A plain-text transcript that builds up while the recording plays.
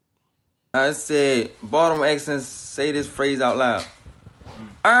I said, Baltimore accents, say this phrase out loud.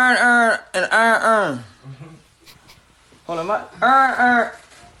 Earn, and earn. Hold on, my earn.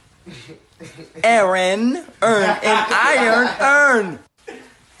 Aaron, earn, and iron, earn.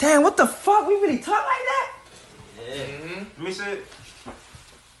 Damn, what the fuck? We really talk like that? Yeah. Mm-hmm. Let me see it.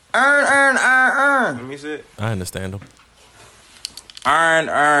 Earn. Let me see it. I understand them. Earn,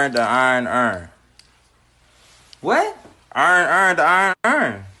 the iron, earn. What? Earn, the iron,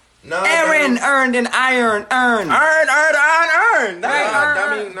 earn. No, Aaron, earned, and iron, earn. Earn.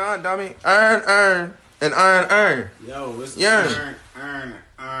 Nah, dummy. Earn, and iron, earn. Yo, what's Earn.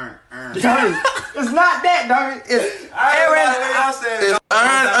 Dummy, it's not that, dummy. It's Aaron. It's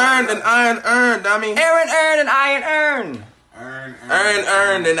earn, and iron, earn, dummy. Aaron, earn, and iron, earn. Earn,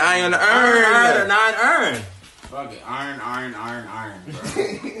 and iron, earn. And iron, earn. Fuck it. Iron, bro.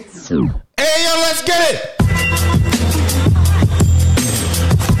 Hey, yo, let's get it.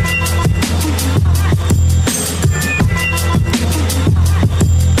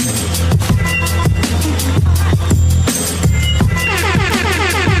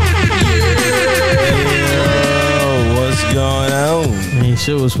 Going on? I mean,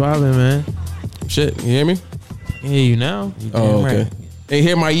 shit was popping, man. Shit, you hear me? I hear you now. You Oh, okay. right. Hey,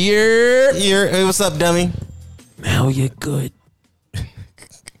 hear my year. Hey, what's up, dummy? Now you're good.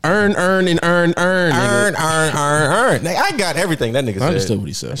 Earn, and earn. Earn. I got everything that nigga said. I understood what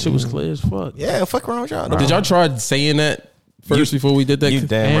he said. That shit was clear as fuck. Yeah, fuck around with y'all. Did y'all try saying that first before we did that? You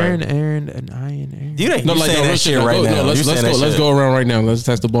damn right. Aaron, and iron, Aaron. You saying that shit right now. Let's go around right now. Let's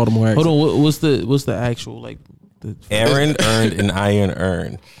test the Baltimore accent. Hold on. What's the actual like? Aaron earned and iron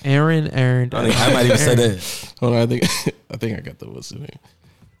earned. Aaron earned. I might even say that. Hold on, I think I got the what's the name.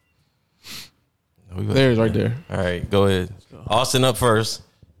 There it is, right there. All right, go ahead. Austin up first.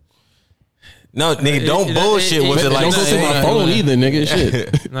 No, nigga, don't bullshit with it like don't go to my phone either, nigga.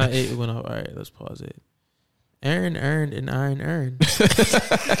 Shit. Not it went up. All right, let's pause it. Aaron earned and iron earned.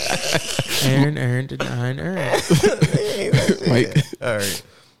 Aaron earned and iron earned. Like, all right.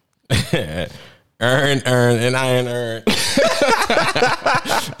 Earn, and iron earn. Is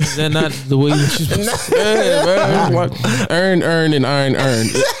that not the way you should Earn, and iron earn.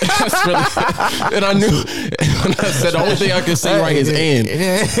 That's really, and I knew when I said the only thing I could say right is and.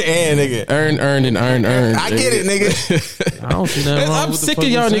 And nigga. Earn, and iron earn. I get it, nigga. I don't see nothing wrong. I'm with sick the of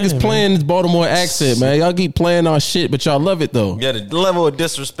y'all fuck you're niggas saying, playing this Baltimore accent, man. Y'all keep playing our shit, but y'all love it though. Yeah, the level of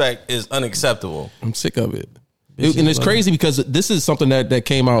disrespect is unacceptable. I'm sick of it. And it's crazy because this is something that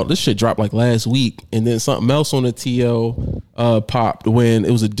came out. This shit dropped like last week, and then something else on the TL popped when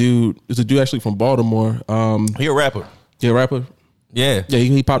it was a dude. It was a dude actually from Baltimore. He a rapper. Yeah, rapper. Yeah,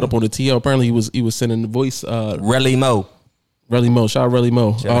 he popped up on the TL. Apparently, he was sending the voice. Relly Mo. Shout out Relly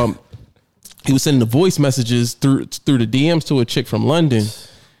Mo. He was sending the voice messages through the DMs to a chick from London,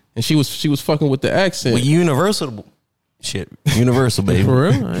 and she was fucking with the accent. Well, Universal. Shit, Universal, baby. For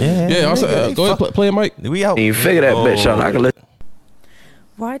real? Yeah. Also, go ahead, play a mic. We out. You figure that bitch out. I can listen.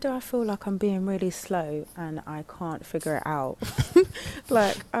 Why do I feel like I'm being really slow and I can't figure it out?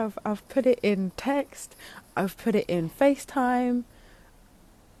 Like I've put it in text, I've put it in FaceTime.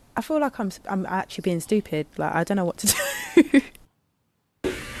 I feel like I'm actually being stupid. Like I don't know what to do.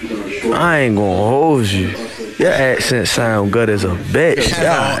 I ain't gonna hold you. Your accent sound good as a bitch.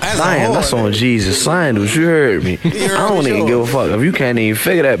 That's on Jesus sandals. You heard me. I don't even give a fuck if you can't even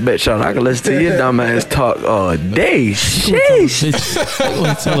figure that bitch out. I can listen to your dumb ass talk all day. Sheesh. I'm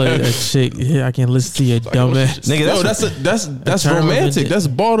gonna tell her that chick. Yeah, I can listen to your dumb ass. Nigga, that's romantic. That's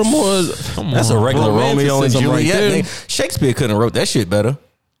Baltimore's. That's a regular Romeo and romanticism right Juliet. there. Nigga. Shakespeare couldn't have wrote that shit better.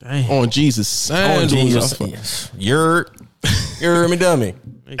 Dang. On Jesus sandals. Yes. You're me dummy.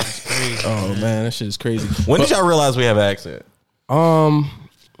 Oh man, that shit is crazy. When did y'all realize we have an accent?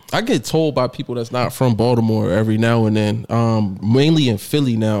 I get told by people that's not from Baltimore every now and then. Mainly in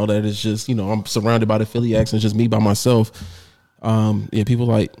Philly now that it's just, I'm surrounded by the Philly accent, just me by myself. Yeah, people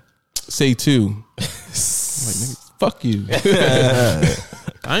like say too. Like, nigga, fuck you.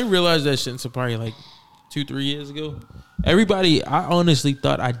 I didn't realize that shit until probably like 2-3 years ago. I honestly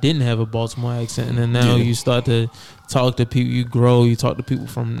thought I didn't have a Baltimore accent, and then now you start to talk to people, you talk to people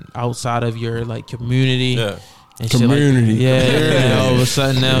from outside of your like community. Yeah. And Community. Shit like, all of a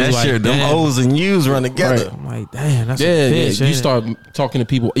sudden now that like, shit, them damn. O's and U's run together. Right. I'm like, damn, that's a bitch. You ain't start talking to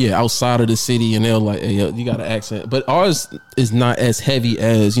people, outside of the city, and they're like, hey, you got an accent. But ours is not as heavy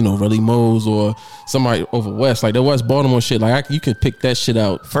as, Relly Mo's or somebody over West. Like, the West Baltimore shit, like, you can pick that shit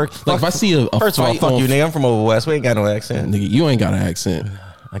out. First if I see a first of all, fight fuck you, nigga. I'm from over West. We ain't got no accent. Nigga, you ain't got an accent.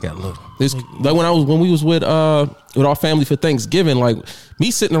 I got a little. It's like when we was with our family for Thanksgiving, like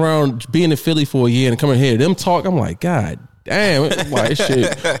me sitting around being in Philly for a year and coming here, them talk, I'm like, God damn, like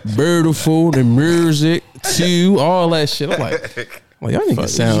shit, beautiful, the music too, all that shit. I'm like y'all niggas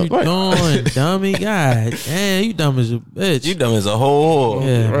sound you doing, dummy? God damn, you dumb as a bitch. You dumb as a whole.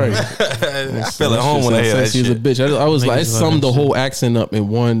 Yeah, right. I feel at home when I hear that She's a shit. bitch. I was like, it Niggas love summed that the whole shit. accent up in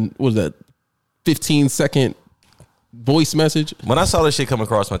one. What was that? 15-second voice message. When I saw this shit come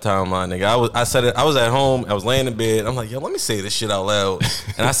across my timeline, nigga, I said it. I was at home. I was laying in bed. I'm like, yo, let me say this shit out loud.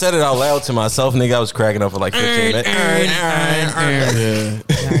 And I said it out loud to myself, nigga. I was cracking up for like 15 minutes. Yeah.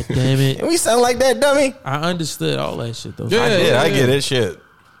 God damn it. We sound like that, dummy. I understood all that shit though. Yeah. I get it. Shit.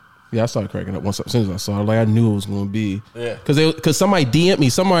 Yeah, I started cracking up once as soon as I saw it. Like I knew it was gonna be. Yeah. Because somebody DM'd me.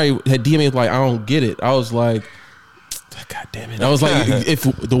 Somebody had DM'd me like, I don't get it. I was like, God damn it. I was like, if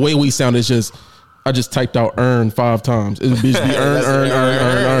the way we sound is just, I just typed out earn 5 times. It would be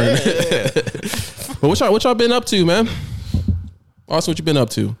earn. But what y'all been up to, man? Also, what you been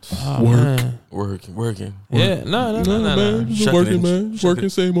up to? Working. Yeah, no. Just working, man. Just working,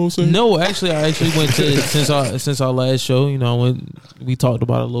 same old same. No, actually, I actually went to since our last show. You know, we talked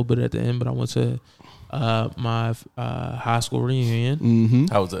about it a little bit at the end, but I went to my high school reunion. Mm-hmm.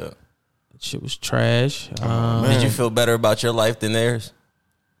 How was that? Shit was trash. Did you feel better about your life than theirs?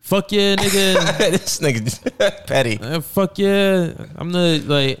 Fuck yeah, nigga. This nigga petty. Fuck yeah. I'm not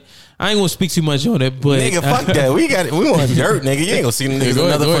like. I ain't gonna speak too much on it, but Nigga, fuck that. We want dirt, nigga. You ain't gonna see them niggas go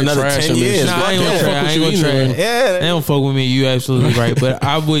ahead, for another trash 10 them years. bitches. Nah, I ain't Fuck gonna them. try. I Fuck ain't with gonna you try. Yeah. They don't fuck with me. You absolutely right. But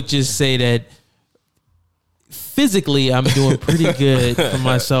I would just say that physically, I'm doing pretty good for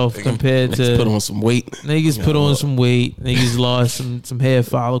myself compared to Put on some weight. niggas. Put on some weight. Niggas lost some hair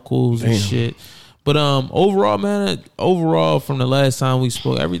follicles and Damn. shit. But overall, man, from the last time we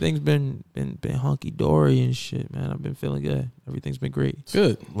spoke, everything's been hunky dory and shit, man. I've been feeling good. Everything's been great.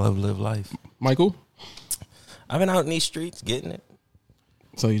 Good. Love, live life. Michael? I've been out in these streets getting it.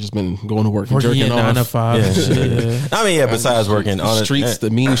 So you just been going to work and Working jerking at 9 to off. 5 and Yeah. shit. Yeah. I mean, yeah, besides working on The streets,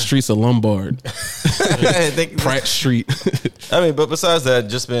 the mean streets of Lombard. Pratt Street. I mean, but besides that,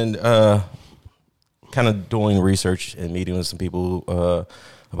 just been kind of doing research and meeting with some people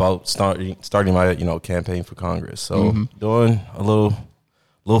about starting my campaign for Congress. So doing a little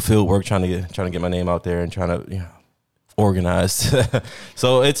field work, trying to get my name out there and trying to organized.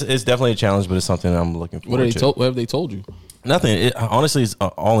 So it's definitely a challenge, but it's something I'm looking forward to. What have they told you? Nothing. Honestly, it's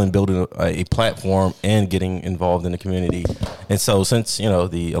all in building a platform and getting involved in the community. And so since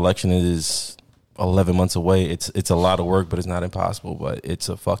the election is 11 months away, it's a lot of work, but it's not impossible. But it's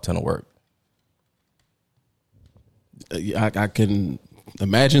a fuck ton of work. I can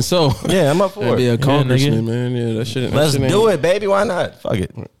imagine so. Yeah, I'm up for That'd be it. a congressman, man. Yeah, that shit. Let's do it, baby. Why not? Fuck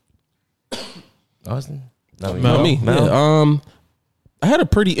it. Austin? No, Not me. Mel? Yeah, I had a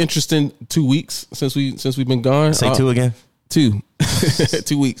pretty interesting 2 weeks since we've been gone. Say 2 again. 2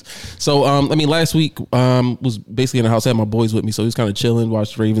 2 weeks. So last week was basically in the house. I had my boys with me, so he was kind of chilling,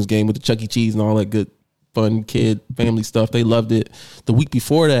 watched the Ravens game with the Chuck E. Cheese and all that good fun kid family stuff. They loved it. The week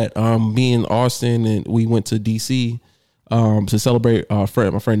before that, me and Austin and we went to DC to celebrate my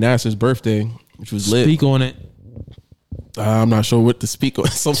friend Nasser's birthday, which was lit. Speak on it. I'm not sure what to speak on.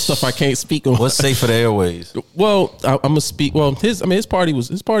 Some stuff I can't speak on. What's safe for the airways? Well, I'm gonna speak. Well, his party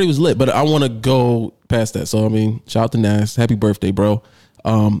was lit, but I want to go past that. So shout out to Nas. Happy birthday, bro.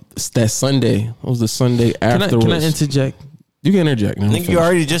 It's that Sunday. It was the Sunday afterwards. Can I interject? You can interject. I think you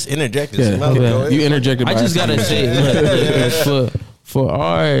already just interjected. Yeah, So go ahead. you interjected. I by just gotta accident. say, look, for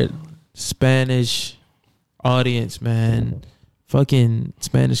our Spanish audience, man, fucking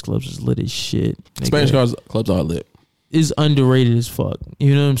Spanish clubs is lit as shit. Nigga. Spanish clubs are lit. Is underrated as fuck.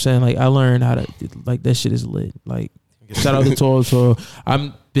 You know what I'm saying? Like I learned how to that shit is lit. Like shout out to Toro.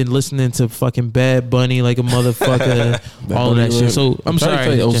 I've been listening to fucking Bad Bunny like a motherfucker. all of that shit. So I'm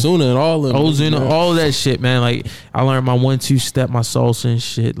sorry, Ozuna and all of them. Ozuna, all of that shit, man. Like I learned my 1-2 step, my salsa and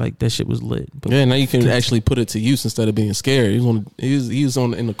shit. Like that shit was lit. But yeah, now you can actually put it to use instead of being scared. He was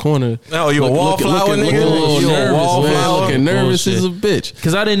in the corner. Oh, you a wallflower, nigga? Looking a little You a nervous, man. wallflower? Looking nervous Bullshit. as a bitch.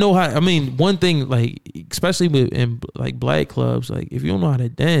 Cause I didn't know how. I mean, one thing, like especially in like black clubs, like if you don't know how to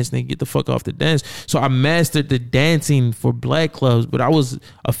dance, then get the fuck off the dance. So I mastered the dancing for black clubs, but I was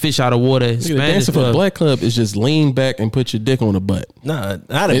a fish out of water. The Spanish dancing for a club. black club is just lean back and put your dick on the butt. Nah,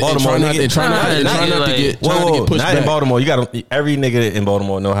 not in Baltimore. Try not to get pushed Not back. in Baltimore. You got every nigga in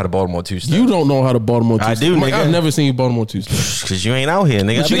Baltimore know how to Baltimore two-step. You don't know how to Baltimore two. I do, nigga. I've never seen you Baltimore two step. Cause you ain't out here,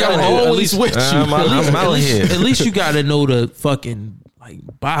 nigga. But you gotta always with you. I'm out here. At least you gotta know the fucking like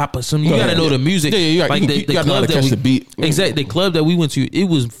bop or something. You gotta know the music. Yeah, you like you gotta know how to catch the beat. Exactly. The club that we went to, it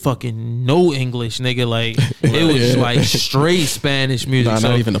was fucking no English, nigga. Like it was like straight Spanish music. Nah,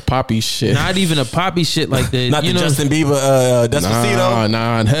 not even the poppy shit. Not even a poppy shit like that. Not the Justin Bieber Despacito.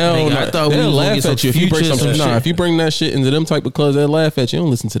 Nah, hell Nigga, no. I thought we They'll was gonna laugh get some at you if you bring Future, some. some Nah, shit. if you bring that shit into them type of clubs, they'll laugh at you. You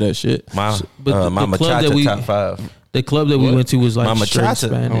don't listen to that shit. My But the Mama club that we- Chacha top 5. The club that we went to was like Mama straight Chacha.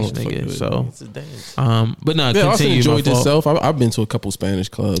 Spanish, Oh, fuck nigga. it. So, It's a dance. but no, Yeah, I also continue. enjoyed my fault. itself. I've been to a couple Spanish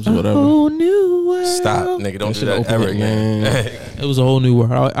clubs or whatever. Whole new world. Stop, nigga. Don't That do that shit ever open, again. man. It was a whole new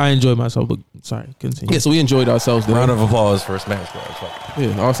world. I enjoyed myself, but sorry, continue. Yeah, so we enjoyed ourselves there. Round of applause for Spanish clubs.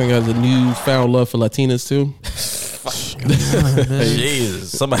 Yeah, Austin has a newfound love for Latinas too.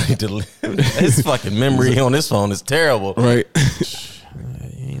 Jesus, somebody his fucking memory on this phone is terrible. Right.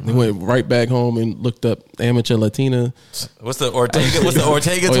 They went right back home and looked up amateur Latina. What's the Ortega? What's the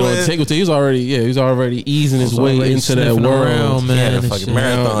Ortega Oh, twins? Ortega, he was already easing his way already into that sniffing world. around, man. He had a and fucking shit.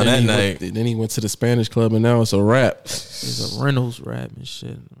 marathon that night. Then he went to the Spanish club, and now it's a rap. It's a Reynolds rap and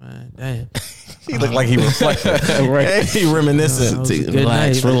shit, man. Damn. He looked like he reflected. Right. He reminiscent. That was a good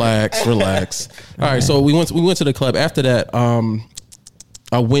Relax, night. relax. All right, so we went to the club. After that,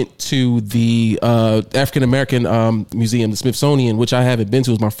 I went to the African American Museum, the Smithsonian, which I haven't been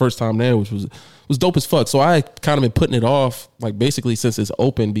to. It was my first time there, which was dope as fuck. So I kind of been putting it off, like basically since it's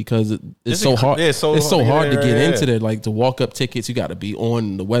open, because it's so hard. Yeah, it's so hard to hard, get yeah. into there. Like to walk up tickets, you got to be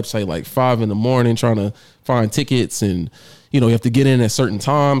on the website like 5 a.m. trying to find tickets, and you have to get in at certain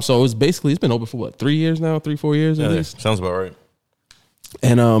times. So it's been open for what, 3 years now, 3-4 years at Yeah, least. sounds about right.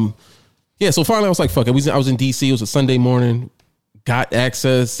 And yeah, so finally I was like, fuck it. I was in DC. It was a Sunday morning. Got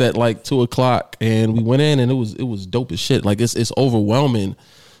access at like 2:00, and we went in, and it was dope as shit. Like it's overwhelming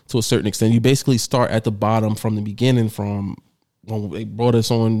to a certain extent. You basically start at the bottom from the beginning, from when they brought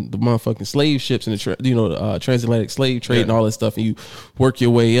us on the motherfucking slave ships and the transatlantic slave trade and all that stuff, and you work your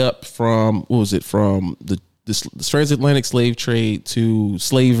way up from from the transatlantic slave trade to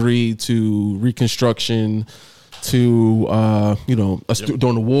slavery to Reconstruction to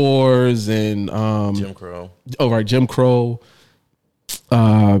during the wars and Jim Crow. Oh right, Jim Crow.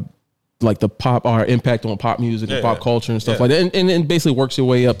 Like the our impact on pop music and pop culture and stuff like that, and basically works your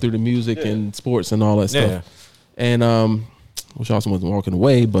way up through the music and sports and all that stuff. Yeah. And which also wasn't walking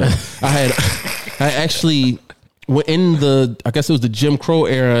away, but I actually in I guess it was the Jim Crow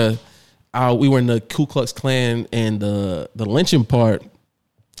era. We were in the Ku Klux Klan and the lynching part,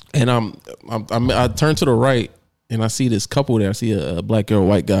 and I turned to the right and I see this couple there. I see a black girl,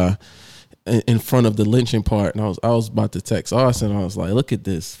 white guy in front of the lynching part, and I was about to text Austin. I was like, "Look at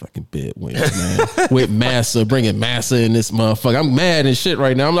this fucking bit, man, with Massa, bringing Massa in this motherfucker." I'm mad and shit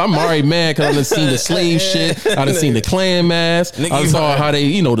right now. I'm already mad because I done seen the slave shit. I done seen the Klan mask. I saw how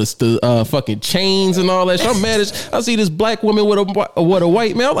they, the fucking chains and all that shit. I'm mad as I see this black woman with a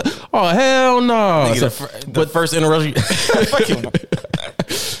white man. I'm like, oh hell no! The first interruption.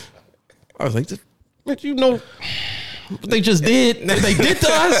 I was like, what they just did? They did to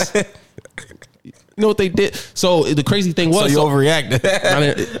us. You know what they did? So the crazy thing was, So you overreacted.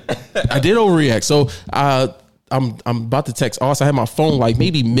 I did overreact. So I'm about to text Austin. I had my phone like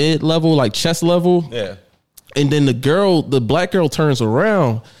maybe mid level, like chest level. Yeah. And then the black girl turns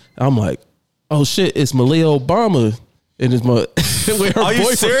around. I'm like, oh shit, it's Malia Obama. And it's my with her Are you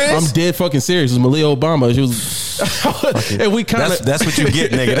boyfriend. serious? I'm dead fucking serious. It's Malia Obama. She was, and we kind of That's what you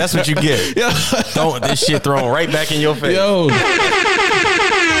get, nigga. That's what you get. Don't this shit thrown right back in your face. yo.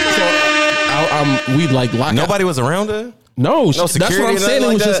 So we like lock. Nobody was around her. No, security, that's what I'm saying.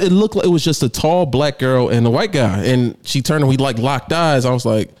 nothing like that? It looked like it was just a tall black girl and a white guy, and she turned and we like locked eyes. I was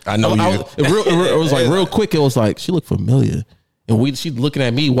like, I know you. It was like real quick. It was like she looked familiar, and she's looking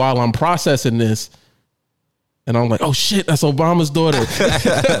at me while I'm processing this. And I'm like, oh shit, that's Obama's daughter.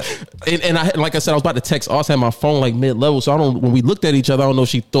 and I, like I said, I was about to text Austin, had my phone like mid level. So when we looked at each other, I don't know if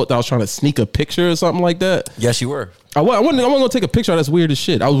she thought that I was trying to sneak a picture or something like that. Yes, you were. I wasn't going to take a picture that's weird as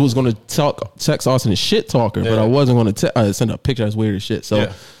shit. I was going to text Austin a shit talker, but I wasn't going to send a picture that's weird as shit.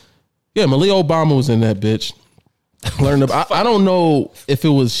 So yeah, Malia Obama was in that bitch. Learned about. I don't know if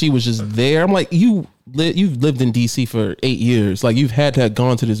she was just there. I'm like, you've lived in DC for 8 years. Like you've had to have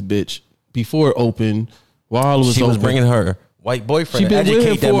gone to this bitch before it opened. While it was She was open. bringing her white boyfriend. She been with him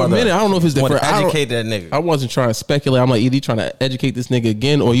educate that for a mother. minute. I don't know if it's Want different. to educate that nigga. I wasn't trying to speculate. I'm like, either you trying to educate this nigga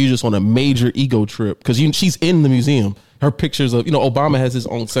again, or you just on a major ego trip because she's in the museum. Her pictures of Obama has his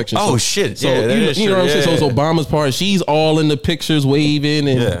own section. Oh, so, shit. So Yeah, that is you know true. what I'm saying. Yeah. So it's Obama's part. She's all in the pictures, waving,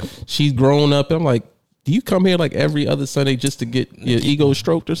 and she's grown up. And I'm like, do you come here like every other Sunday just to get your ego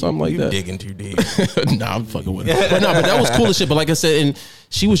stroked or something like that? Digging too deep. Nah, I'm fucking with it. But that was cool as shit. But like I said, and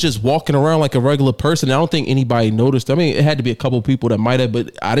she was just walking around like a regular person. I don't think anybody noticed. I mean, it had to be a couple people that might have,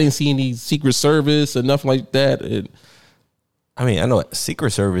 but I didn't see any Secret Service or nothing like that. I mean, I know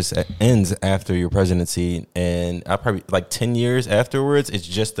Secret Service ends after your presidency, and I probably like 10 years afterwards, it's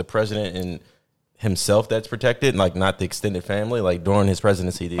just the president and himself that's protected, like not the extended family. Like during his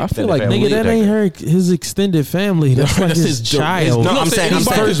presidency, the I feel extended like family Nigga, that ain't his extended family. That's like his child. No, I'm saying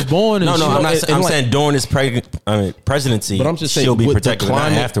firstborn. No, I'm saying during his presidency. But I'm just saying, she'll be with protected the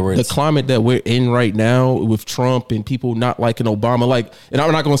climate, afterwards. The climate that we're in right now with Trump and people not liking Obama, like, and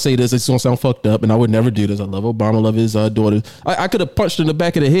I'm not gonna say this. It's gonna sound fucked up, and I would never do this. I love Obama, love his daughter. I could have punched her in the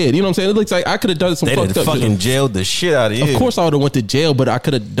back of the head. You know what I'm saying? It looks like I could have done some they fucked up. fucking jailed the shit out of you. Of course, I would have went to jail, but I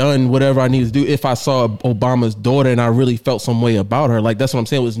could have done whatever I needed to do if I saw Obama's daughter and I really felt some way about her. Like that's what I'm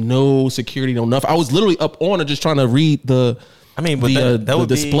saying. It was no security, no nothing. I was literally up on her just trying to read the. I mean, but that would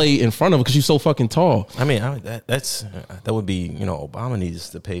display in front of her because she's so fucking tall. I mean, that would be, you know, Obama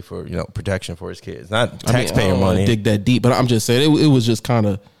needs to pay for, you know, protection for his kids, not taxpayer money. Dig that deep, but I'm just saying it was just kind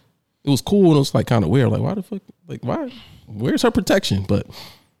of, it was cool and it was like kind of weird. Like why the fuck? Like why? Where's her protection? But.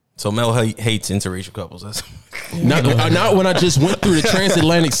 So Mel hates interracial couples. That's not when I just went through the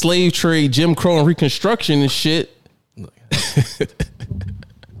transatlantic slave trade, Jim Crow, and Reconstruction and shit. I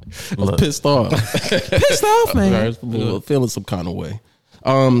was pissed off. Pissed off, man. Feeling some kind of way.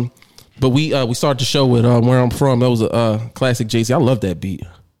 But we started the show with Where I'm From. That was a classic Jay-Z. I love that beat.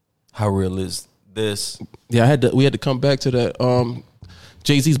 How real is this? Yeah, we had to come back to that.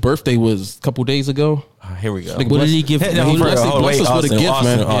 Jay-Z's birthday was a couple days ago. Here we go. What did he give? He blessed us with a gift,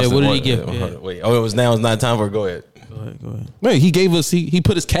 man. Yeah, what did he give? Wait, it was not time for it. Go ahead. Go ahead. Man, he gave us. He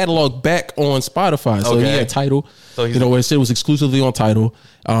put his catalog back on Spotify, so he had Tidal. So you know, where it said it was exclusively on Tidal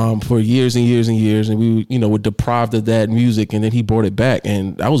for years and years and years, and we were deprived of that music, and then he brought it back,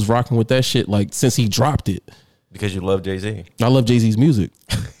 and I was rocking with that shit like since he dropped it. Because you love Jay-Z. I love Jay-Z's music.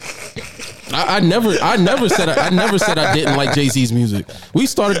 I never said I didn't like Jay-Z's music. We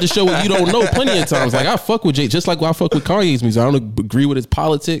started the show with You Don't Know plenty of times. Like I fuck with Jay, just like I fuck with Kanye's music. I don't agree with his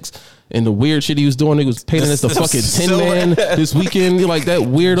politics and the weird shit he was doing. He was painting as the fucking Tin Man this weekend, like that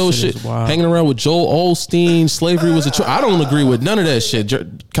weirdo shit. Hanging around with Joel Osteen. Slavery was a. I don't agree with none of that shit.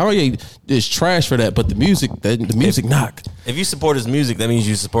 Kanye is trash for that, but the music knock. If you support his music, that means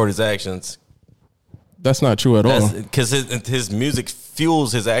you support his actions. That's not true at all. Because his music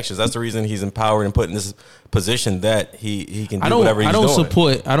fuels his actions. That's the reason he's empowered and put in this position that he can do whatever he's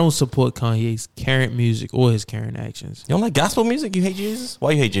doing. I don't support Kanye's current music or his current actions. You don't like gospel music? You hate Jesus?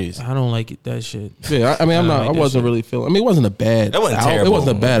 Why you hate Jesus? I don't like that shit. Yeah, I mean, I wasn't really feeling. I mean, it wasn't a bad. It wasn't terrible. It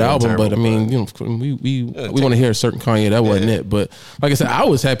wasn't a bad album, but I mean, we want to hear a certain Kanye. That wasn't it. But like I said, I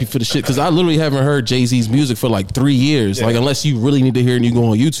was happy for the shit because I literally haven't heard Jay-Z's music for like 3 years. Yeah. Like unless you really need to hear it, and you go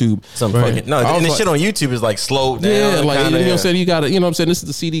on YouTube. And the shit on YouTube is like slowed down. Yeah, like you know what I'm saying. You got to, you know what I'm saying. This is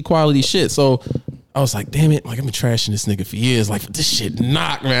the CD quality shit. So I was like, damn it! Like I've been trashing this nigga for years. Like this shit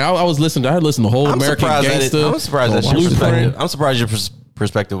knock, man. I was listening. I listened to whole American Gangster. I'm surprised that's your perspective. I'm surprised your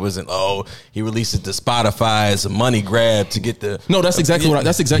perspective wasn't. Oh, he released it to Spotify as a money grab to get the. No, that's exactly what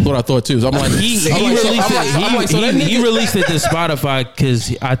I thought too. So I'm like, he released it to Spotify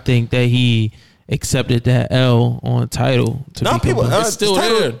because I think that he accepted that L on Tidal. It's still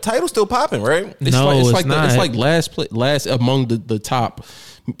there. Title's still popping, right? It's like last among the top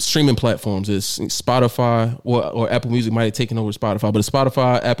streaming platforms is Spotify or Apple Music might have taken over Spotify, but it's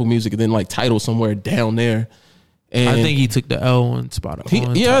Spotify, Apple Music, and then like Tidal somewhere down there. And I think he took the L on Spotify.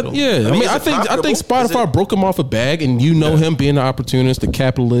 I think Spotify broke him off a bag, and him being the opportunist, the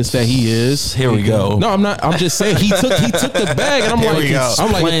capitalist that he is. Here we go. No, I'm not. I'm just saying he took the bag, and I'm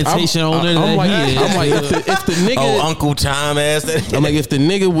like plantation owner. I'm like if the nigga, Uncle Tom ass. I'm like if the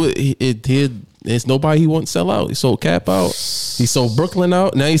nigga would there's nobody he won't sell out. He sold Cap out. He sold Brooklyn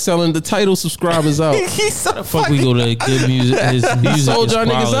out. Now he's selling the Tidal subscribers out. He's so fuck we go to good music. His music he sold y'all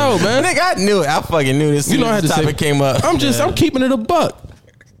niggas out, man. Nigga, I knew it. I fucking knew this. I had to topic came up. I'm keeping it a buck.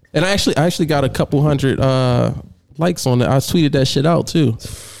 And I actually got a couple hundred likes on it. I tweeted that shit out too.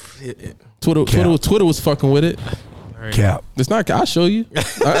 Twitter was fucking with it. Cap. It's not. I'll show you.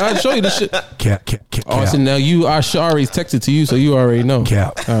 I'll show you the shit. Cap. Austin, now I already texted to you, so you already know.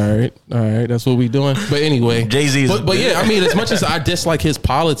 Cap. All right. That's what we doing. But anyway, Jay-Z. But yeah, I mean, as much as I dislike his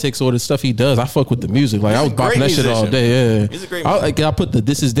politics or the stuff he does, I fuck with the music. Like I was bopping that shit all day. Yeah. He's a great musician. I put the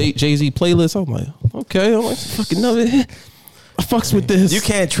This Is Jay-Z playlist. I'm like, okay, I'm like, fucking love it. I fucks with this. You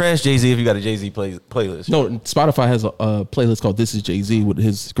can't trash Jay-Z if you got a Jay-Z playlist. No, Spotify has a playlist called This Is Jay-Z with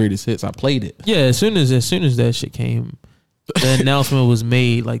his greatest hits. I played it. Yeah, as soon as that shit came the announcement was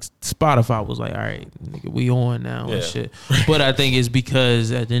made, like Spotify was like, all right, nigga, we on now and shit. But I think it's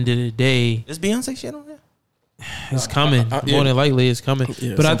because at the end of the day, is Beyonce shit on there? It's coming. More than likely, it's coming.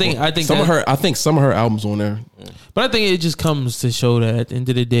 Yeah, but I think some of her. I think some of her albums on there. But I think it just comes to show that at the end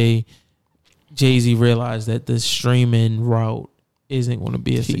of the day, Jay-Z realized that the streaming route isn't going to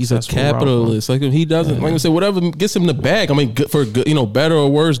be a He's a successful capitalist. Like he doesn't. Like I said, whatever gets him the bag. I mean, good for good, better or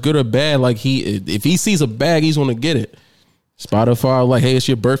worse, good or bad. Like if he sees a bag, he's going to get it. Spotify, like, hey, it's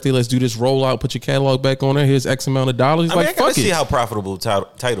your birthday. Let's do this rollout. Put your catalog back on there. Here's X amount of dollars. I mean, I gotta see how profitable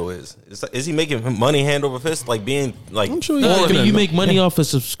Tidal is. Is he making money hand over fist? Like being like, I'm sure you make money off of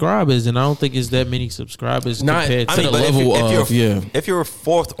subscribers, and I don't think it's that many subscribers compared to the level of If you're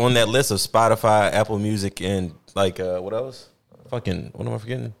fourth on that list of Spotify, Apple Music, and like what else? Fucking what am I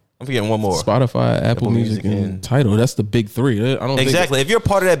forgetting? I'm forgetting one more. Spotify, Apple Music, and Tidal. That's the big three. I don't exactly. If you're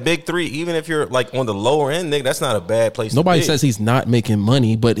part of that big three, even if you're like on the lower end, nigga, that's not a bad place. Nobody says he's not making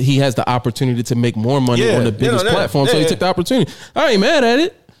money, but he has the opportunity to make more money on the biggest platform. So he took the opportunity. I ain't mad at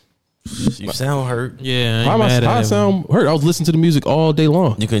it. You sound hurt. Yeah, I sound hurt. I was listening to the music all day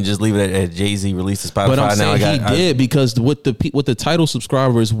long. You can just leave it at Jay-Z released to Spotify. But I'm saying he did because what the Tidal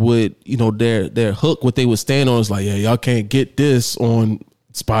subscribers would, their hook, what they would stand on is like, yeah, y'all can't get this on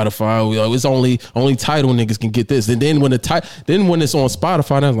Spotify. It's only Tidal niggas can get this. And then when it's on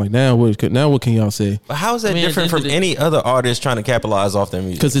Spotify, I was like, now what can y'all say? But how is that different from any other artist trying to capitalize off their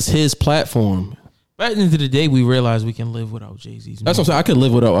music? Because it's his platform. But at the end of the day, we realized we can live without Jay-Z's. That's what I'm saying. I could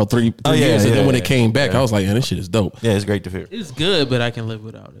live without three years, and then when it came back, I was like, "Yeah, this shit is dope." Yeah, it's great to hear. It's good, but I can live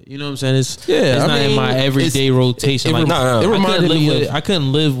without it. You know what I'm saying? It's not in my everyday rotation. It reminded me of. I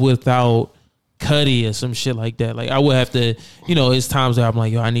couldn't live without Cudi or some shit like that. Like I would have to. It's times that I'm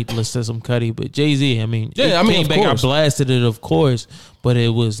like, yo, I need to listen to some Cudi. But Jay-Z, came back. I blasted it, of course. But it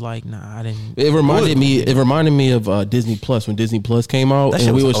was like, nah, I didn't. It reminded me of Disney Plus when Disney Plus came out, that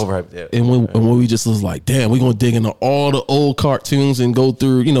and we was overhyped. Yeah. And when we just was like, damn, we gonna dig into all the old cartoons and go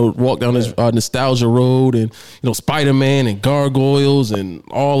through, walk down this nostalgia road, and Spider-Man and Gargoyles and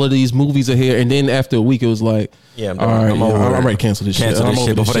all of these movies are here. And then after a week, it was like, yeah, I'm ready to cancel this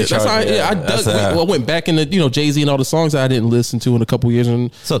shit. Before they charge me. I went back into Jay-Z and all the songs I didn't listen to in a couple years,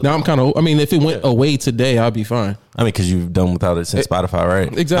 and so now I'm kind of. I mean, if it went away today, I'd be fine. I mean, because you've done without it since Spotify,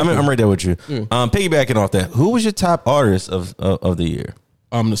 right? Exactly. I'm right there with you. Piggybacking off that, who was your top artist of the year?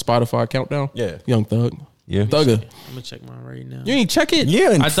 The Spotify countdown. Yeah, Young Thug. Yeah, Thugger. I'm gonna check mine right now. You ain't check it?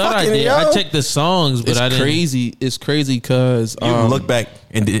 Yeah, I thought I did. I checked the songs, but I didn't. It's crazy because you look back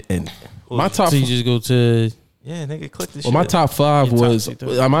and my top. So you just go to nigga, click this. Well, my top five was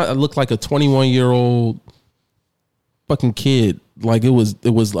I looked like a 21-year-old fucking kid. Like it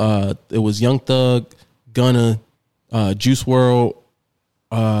was Young Thug, Gunna, Juice WRLD.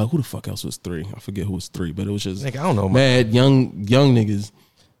 Who the fuck else was three? I forget who was three, but it was just nigga, I don't know. Mad young niggas.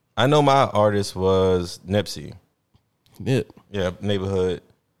 I know my artist was Nipsey. Yeah, Neighborhood.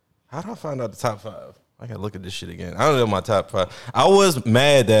 How do I find out the top five? I gotta look at this shit again. I don't know my top five. I was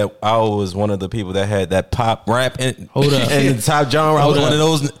mad that I was one of the people that had that pop rap in the top genre. I was one of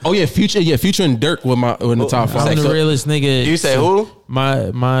those. Oh yeah, Future and Dirk were in the top five. I'm the realest nigga. You say who?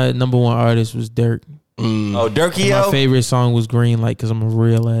 My number one artist was Dirk. Oh, Dirkio. My favorite song was Green Light because I'm a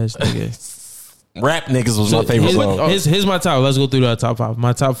real ass nigga. Rap niggas was my favorite song. Here's my top. Let's go through that top five.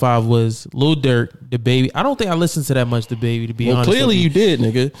 My top five was Lil Durk, The Baby. I don't think I listened to that much The Baby, to be honest. Clearly you did,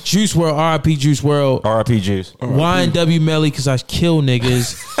 nigga. Juice WRLD, R.I.P. Juice WRLD. R.I.P. Juice. YNW Melly because I kill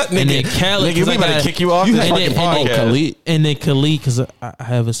niggas. And then Khaled. Nigga, we about to kick you off this fucking podcast. And then Khalid because I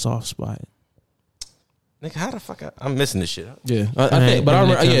have a soft spot. Nigga, how the fuck I'm missing this shit? Yeah,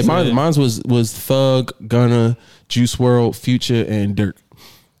 mine was Thug, Gunna, Juice WRLD, Future, and Dirk.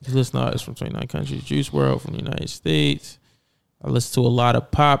 You listen to artists from 29 countries. Juice WRLD from the United States. I listen to a lot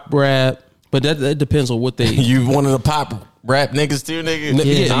of pop rap, but that depends on what they. You one of the pop rap niggas too, nigga?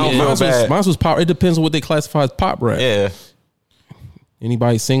 Yeah, mine was pop. It depends on what they classify as pop rap. Yeah.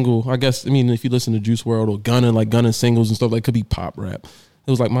 Anybody single? I guess. I mean, if you listen to Juice WRLD or Gunna, like Gunna singles and stuff, that could be pop rap. It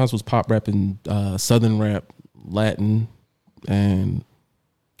was like mine was pop rap and Southern rap, Latin, and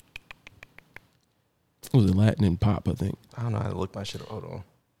what was it? Latin and pop, I think. I don't know how to look my shit up. Hold on.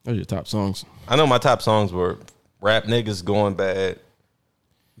 Those are your top songs. I know my top songs were Rap Niggas Going Bad,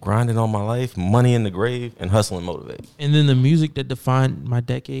 Grinding on My Life, Money in the Grave, and Hustle and Motivate. And then the music that defined my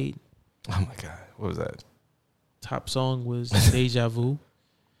decade. Oh my God. What was that? Top song was Deja Vu.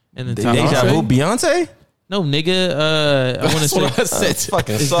 And the top Deja Vu? Beyonce? No, nigga. I want to say it's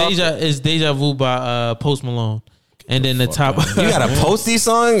fucking it's Deja Vu by Post Malone. And then the top, you got a Posty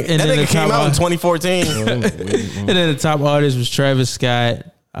song, and that nigga came out in 2014. And then the top artist was Travis Scott,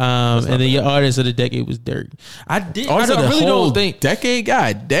 And then your artist of the decade was Dirk. I really don't think decade.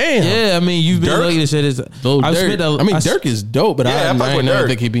 God damn. Yeah, I mean, you've been looking at shit. Dirk is dope, but I never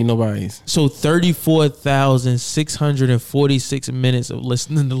think he'd be nobody's. So 34,646 minutes of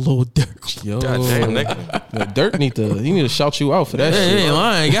listening to Lil Durk. Yo, God damn, nigga. Dirk need to shout you out for that. Shit. Ain't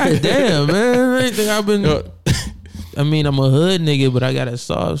lying. God damn, man. I think I've been. I mean, I'm a hood nigga, but I got a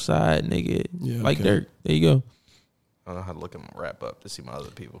soft side nigga like Dirk. There you go. I don't know how to look at my wrap up to see my other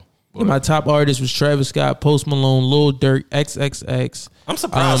people. My top artist was Travis Scott, Post Malone, Lil Durk, XXX. I'm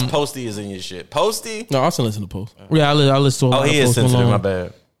surprised Posty is in your shit. Posty? No, I still listen to Post. Yeah, I listen to a lot he of is Post sensitive, Malone. my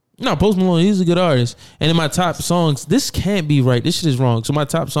bad. No, Post Malone, he's a good artist. And in my top songs, this can't be right. This shit is wrong. So my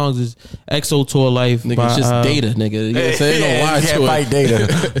top songs is EXO Tour Life. Nigga, it's just Data, nigga. You can't fight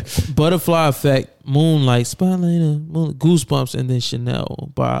Data. Butterfly Effect, Moonlight, Spotlight, Goosebumps, and then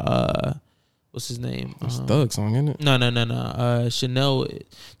Chanel by what's his name? It's a Thug song, isn't it? No. Chanel,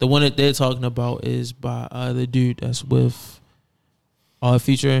 the one that they're talking about is by the dude that's with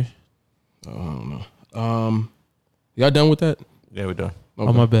feature. I don't know. Y'all done with that? Yeah, we're done. Okay.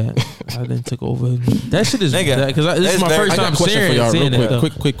 Oh, my bad. I then took over. That shit is because this is my first time seeing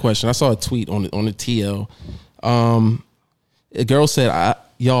it. Quick question. I saw a tweet on the TL. A girl said, I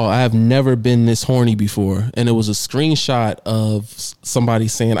have never been this horny before. And it was a screenshot of somebody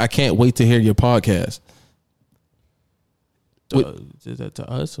saying, I can't wait to hear your podcast. Is that to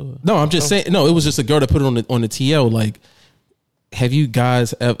us? Or? No, I'm just saying. No, it was just a girl that put it on the TL. Like, have you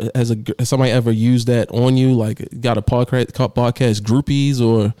guys, has somebody ever used that on you? Like, got a podcast groupies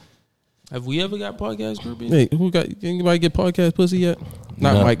or? Have we ever got podcast groupies? Hey, anybody get podcast pussy yet?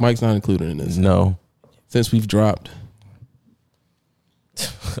 Not no. Mike. Mike's not included in this. No. Since we've dropped.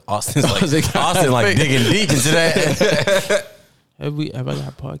 Austin like digging deep into that. Have I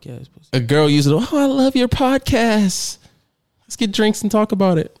got podcast pussy? A girl used it. Oh, I love your podcast. Let's get drinks and talk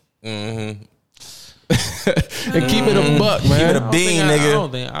about it. Mm-hmm. And keep it a buck, man. Keep it a bean, nigga. I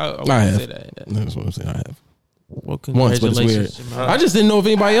don't think I wouldn't say that. That's what I'm saying. I have. Well, congratulations. Once, but it's weird. I just didn't know if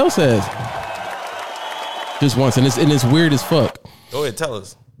anybody else has. Just once, and it's weird as fuck. Go ahead, tell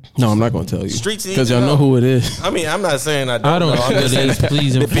us. No, I'm not going to tell you. Streets because y'all know who it is. I mean, I'm not saying I don't know who it is.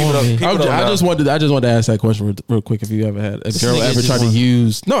 Please inform me. I just wanted to ask that question real quick. If you ever had a girl ever tried to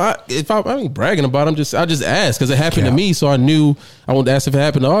use? No, I ain't bragging about it. I just asked because it happened to me, so I knew I wanted to ask if it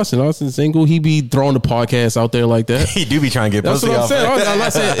happened to Austin. Austin's single. He be throwing the podcast out there like that. He do be trying to get pussy off. That's what I'm saying. I'm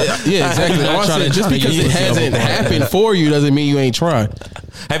not saying. Yeah, exactly. Austin, just because it hasn't happened for you doesn't mean you ain't tried.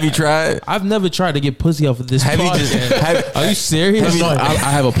 Have you tried? I've never tried to get pussy off of this podcast. Are you serious? I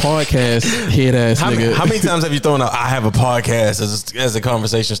have a podcast. Head ass nigga. How many times have you thrown out I have a podcast as a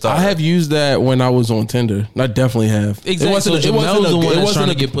conversation starter? I have used that when I was on Tinder. I definitely have. Exactly. It wasn't the one that's trying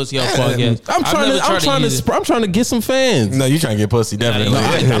to get pussy off podcast. I'm trying to get some fans. No, you trying to get pussy, definitely.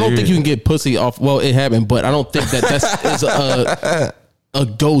 I don't think you can get pussy off. Well, it happened, but I don't think that's a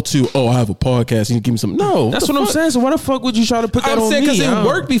go-to. Oh, I have a podcast. You give me some. No, that's what I'm saying. So why the fuck would you try to put that on me? Because it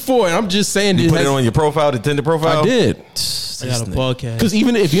worked before, and I'm just saying. You put it on your profile, the Tinder profile. I did. I got a podcast. Because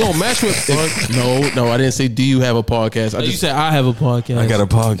even if you don't match with, no, I didn't say. Do you have a podcast? You said I have a podcast. I got a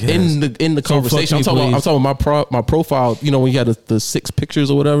podcast. In the conversation, I'm talking about my profile. You know, when you had the 6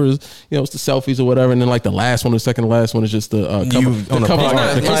 pictures or whatever, it's the selfies or whatever, and then like the last one, the second to last one is just the cover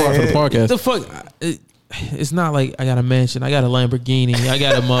art for the podcast. The fuck. It's not like I got a mansion. I got a Lamborghini. I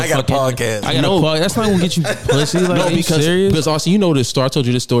got a motherfucking. I got a podcast. I got a podcast. That's not gonna get you pussy. Like, no, because Austin, you know this story. I told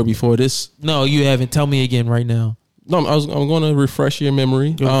you this story before. This. No, you haven't. Tell me again right now. No, I'm going to refresh your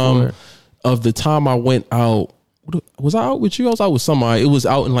memory of the time I went out. Was I out with you? I was out with somebody. It was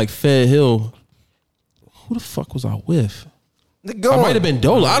out in like Fed Hill. Who the fuck was I with? I might have been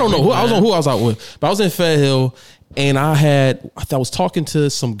Dola. I don't know who I was out with, but I was in Fed Hill. And I was talking to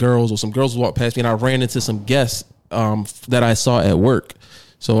some girls, or some girls walked past me, and I ran into some guests that I saw at work.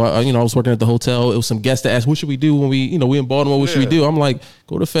 So I was working at the hotel. It was some guests that asked, "What should we do when we in Baltimore? What should we do?" I'm like,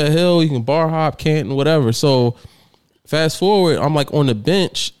 "Go to Fed Hill. You can bar hop, Canton, whatever." So fast forward, I'm like on the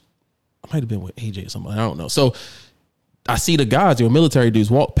bench. I might have been with AJ or somebody. I don't know. So I see the guys, they were military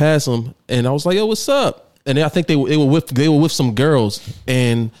dudes, walk past them, and I was like, "Yo, what's up?" And I think they were with some girls,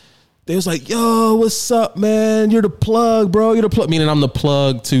 and they was like, "Yo, what's up, man? You're the plug, bro. You're the plug." Meaning I'm the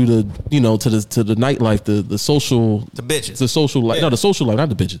plug to the, to the nightlife, the social, the bitches, the social life. Yeah. No, the social life, not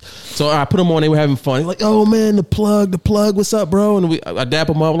the bitches. So I put them on. They were having fun. They're like, "Oh man, the plug. What's up, bro?" And I dap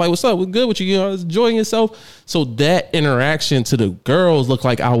them up. I'm like, "What's up? We're good with you. You know, enjoying yourself." So that interaction to the girls looked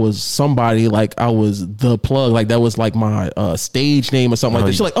like I was somebody, like I was the plug, like that was like my stage name or something like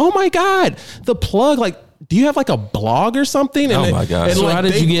that. She's like, "Oh my god, the plug!" Like. do you have like a blog or something? And my God. And So like how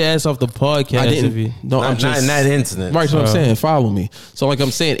did you get ass off the podcast? I if you, didn't. No, I'm Not just in that incident. right. So I'm saying, follow me. So like I'm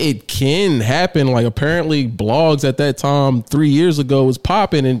saying, it can happen. Like apparently, blogs at that time 3 years ago was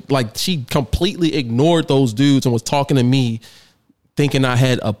popping, and like she completely ignored those dudes and was talking to me, thinking I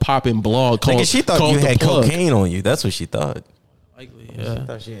had a popping blog called. Nigga, she thought called you The had Plug. cocaine on you. That's what she thought. likely, yeah.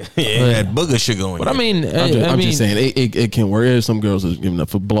 Yeah, you had booger sugar on you. But I mean, I'm just saying it can work. There's some girls that's giving up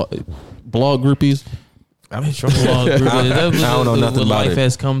for blog groupies. I'm sure. blog group. That's I don't know what nothing about life it.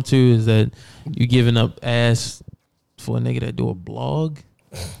 has come to is that you giving up ass for a nigga that do a blog.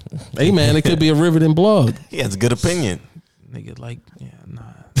 Hey man, it could be a riveting blog. He has a good opinion. Nigga, like, yeah, nah.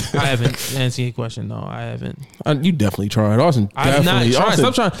 I haven't answered your question. No, I haven't. You definitely tried. Austin I've not definitely. tried.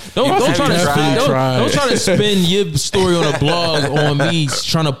 Austin, Stop trying. Don't try to definitely spin. tried. Don't try to spin your story on a blog on me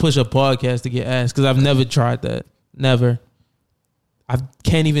trying to push a podcast to get asked because I've never tried that. Never. I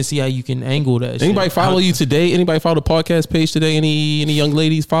can't even see how you can angle that. Anybody shit. follow you today? Anybody follow the podcast page today? Any young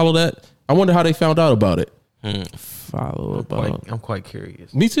ladies follow that? I wonder how they found out about it. Follow about. I'm quite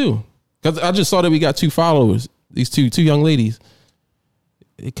curious. Me too, because I just saw that we got 2 followers. These two young ladies.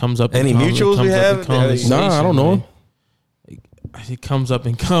 It comes up. Any in mutuals we have? Nah, I don't know. man. It comes up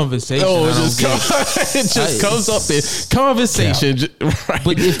in conversation. Oh, I it don't just get it. it just comes up in conversation. Right.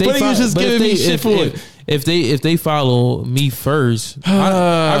 But if they, but he was just giving me shit for it. If they follow me first,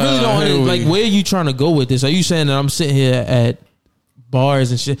 I really don't understand. Like, where are you trying to go with this? Are you saying that I'm sitting here at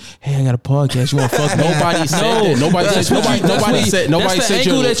bars and shit? Hey, I got a podcast. You want to fuck me? Nobody said that. Nobody that's said. what you- Nobody that's said. what- Nobody that's the said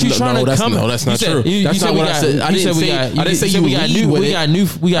angle that you trying to come. No, that's not You true. said- you That's said not we what I got- said. I you didn't said we say. got- I didn't say you said you we got lead with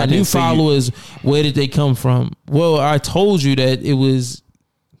it. we got I new didn't say you- followers. Where did they come from? Well, I told you that it was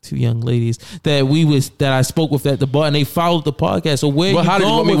 2 young ladies that I spoke with at the bar, and they followed the podcast. So where Well, you how did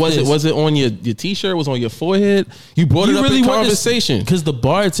going I mean, with this? was it on your t-shirt? Was it on your forehead? You brought it up in conversation. Because the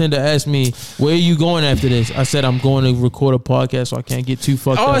bartender asked me, "Where are you going after this?" I said, "I'm going to record a podcast, so I can't get too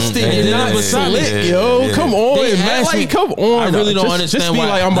fucked up." Austin, And you're then not beside me- slick, yo. Yeah. Come on, They man. asked me- Like, come on. I really don't Just understand be why-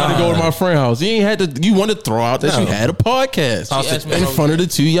 like, I'm about to go to my friend's house. You ain't had to. You wanted to throw out that you had a podcast asked me in about- front of the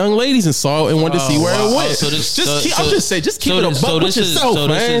 2 young ladies and saw it and wanted to see where it went. So this, I'm just saying, just keep it a buck with yourself, so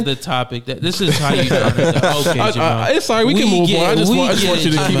man. this is the topic. This is how you trying to. Okay, Jamal. It's sorry, we can move on. I just want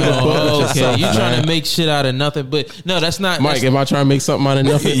you to keep it a buck with Okay, yourself, you man. trying to make shit out of nothing, but no, that's not. Mike, that's, am I trying to make something out of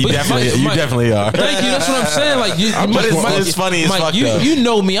nothing? You But definitely are. Thank you. That's what I'm saying. Like, It's funny as Mike, fuck, you, though. you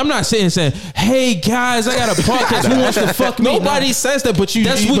know me. I'm not sitting saying, "Hey guys, I got a podcast. Who wants to fuck me?" Nobody says that, but you.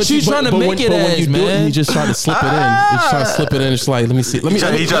 That's what you trying to make it when as, you do man. it, you just try to slip it in. You just try to slip it in. It's like, let me see. Let me.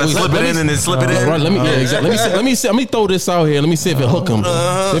 He tried to slip it in and then slip it in. Right, let me. Yeah, exactly. Let me see. Let me throw this out here. Let me see if it hook them.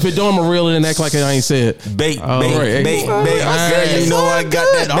 If it don't, I'm real and act like I ain't said. Bait, right. bait. right. You know I got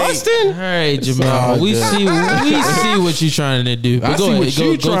that bait. Austin. All right, Jamal. We see what you trying to do. But I go see ahead. what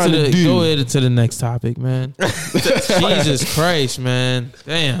you trying to do. Go ahead to the next topic, man. Jesus Christ, man.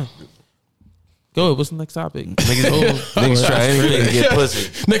 Damn. Go ahead. What's the next topic? Niggas try anything to get pussy.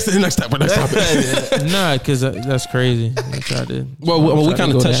 Next topic. Nah, because that's crazy. They tried to- Well, we tried to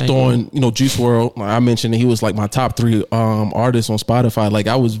kind of go that touched angle. on, Juice WRLD. Like I mentioned that he was like my top 3 artists on Spotify. Like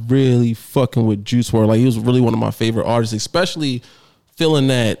I was really fucking with Juice WRLD. Like he was really one of my favorite artists, especially filling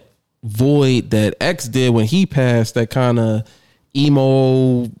that void that X did when he passed. That kind of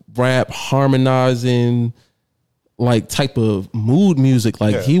emo rap harmonizing like type of mood music.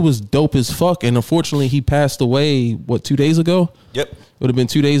 Like he was dope as fuck. And unfortunately, he passed away. 2 days ago? Yep. It would have been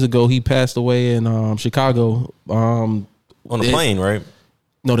 2 days ago. He passed away in Chicago. On the plane, right?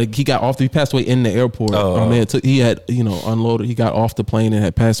 No, he got off. He passed away in the airport. Oh. He had unloaded. He got off the plane and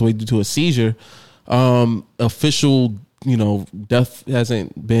had passed away due to a seizure. Official death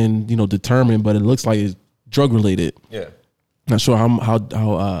hasn't been determined, but it looks like it's drug related. Yeah. Not sure how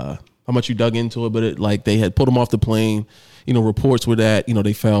much you dug into it, but they had put him off the plane. Reports were that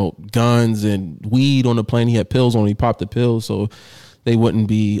they found guns and weed on the plane. He had pills on him. He popped the pills, so they wouldn't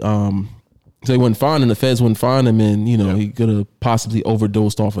be. They wouldn't find him. The feds wouldn't find him, and he could have possibly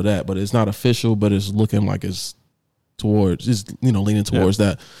overdosed off of that. But it's not official. But it's looking like it's leaning towards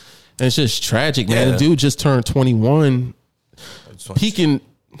that. And it's just tragic, man. Yeah. The dude just turned 21. Peaking,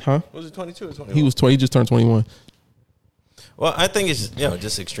 huh? Was it 22 or 21? He was 20. He just turned 21. Well, I think it's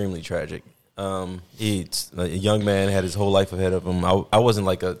just extremely tragic. He's a young man, had his whole life ahead of him. I wasn't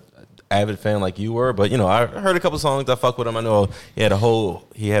like a avid fan like you were, but I heard a couple songs. I fuck with him. I know he had a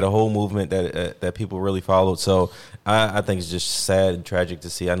whole movement that people really followed. So I think it's just sad and tragic to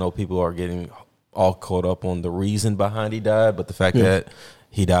see. I know people are getting all caught up on the reason behind he died, but the fact that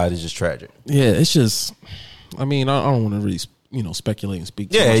he died is just tragic. Yeah, it's just. I mean, I don't want to really speculate and speak.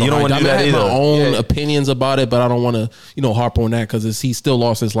 Yeah, you don't want to do that I have either. my own opinions about it, but I don't want to, harp on that because he still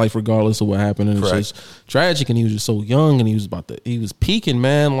lost his life regardless of what happened, and it's just tragic. And he was just so young, and he was peaking,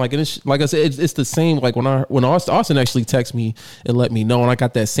 man. Like, and it's, like I said, it's the same. Like when Austin actually texted me and let me know, and I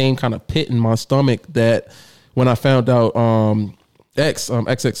got that same kind of pit in my stomach that when I found out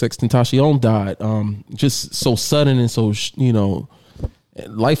XXX Tentacion died, just so sudden and so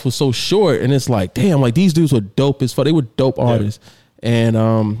life was so short, and it's like, damn, like these dudes were dope as fuck. They were dope artists, and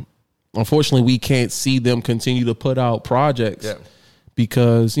unfortunately, we can't see them continue to put out projects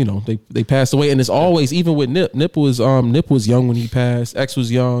because they passed away. And it's always, even with Nip. Nip was young when he passed. X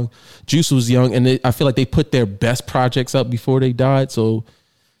was young, Juice was young, and I feel like they put their best projects up before they died. So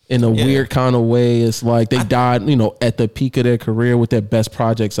in a weird kind of way, it's like they died, at the peak of their career with their best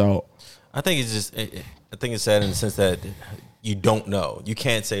projects out. I think it's just, I think it's sad in the sense that you don't know. You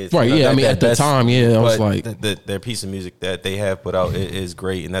can't say it's right. Yeah, I mean, at the time, I was like, their piece of music that they have put out is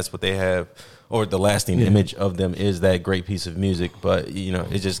great, and that's what they have, or the lasting image of them is that great piece of music. But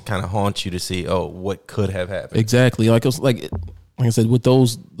it just kind of haunts you to see, what could have happened. Exactly. Like it was like I said, with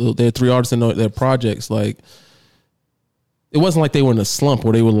their three artists and their projects, like. It wasn't like they were in a slump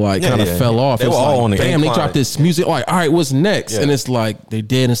where they were like kind of fell off. They were all on the damn, incline. they dropped this music. Like, all right, what's next? And it's like they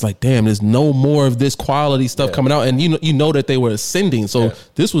did. And it's like, damn, there's no more of this quality stuff coming out. And you know that they were ascending. So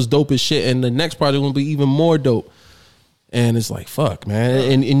this was dope as shit. And the next project will be even more dope. And it's like, fuck,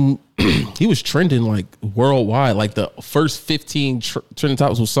 man. And he was trending like worldwide. Like the first 15 trending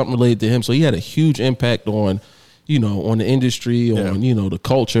topics was something related to him. So he had a huge impact on the industry, on the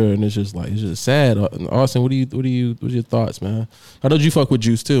culture, and it's just sad. Austin, what's your thoughts, man? I know you fuck with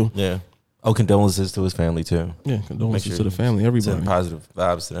Juice too. Yeah. Oh, condolences to his family too. Yeah, condolences to the family, everybody. Send positive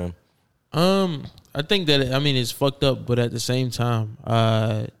vibes to them. I think that it's fucked up, but at the same time,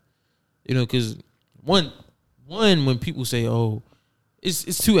 because one when people say,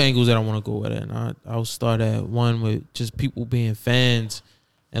 it's two angles that I want to go with it, and I'll start at one with just people being fans.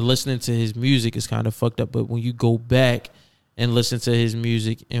 And listening to his music is kind of fucked up. But when you go back and listen to his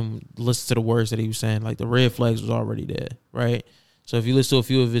music and listen to the words that he was saying, like the red flags was already there, right? So if you listen to a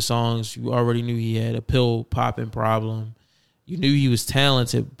few of his songs, you already knew he had a pill popping problem. You knew he was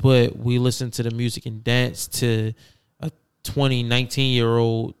talented, but we listened to the music and danced to a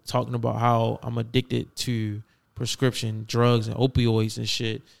 19-year-old talking about how I'm addicted to prescription drugs and opioids and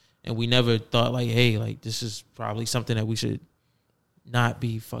shit. And we never thought like, hey, like this is probably something that we should not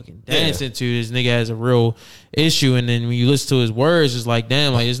be fucking dancing to. This nigga has a real issue. And then when you listen to his words, it's like,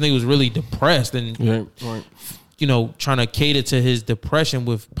 damn, like this nigga was really depressed and trying to cater to his depression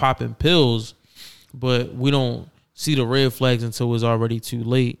with popping pills, but we don't see the red flags until it's already too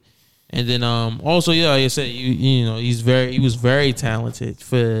late. And then also, like I said, he was very talented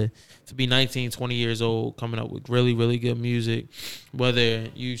to be 19, 20 years old, coming up with really, really good music. Whether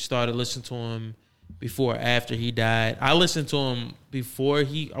you started listening to him before or after he died. I listened to him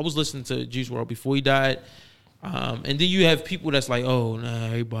I was listening to Juice WRLD before he died. And then you have people that's like, oh, nah,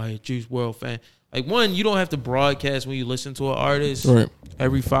 everybody a Juice WRLD fan. Like, one, you don't have to broadcast when you listen to an artist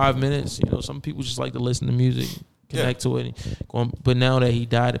every 5 minutes. Some people just like to listen to music, connect to it. But now that he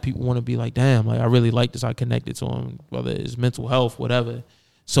died, the people want to be like, damn, like I really like this. I connected to him, whether it's mental health, whatever.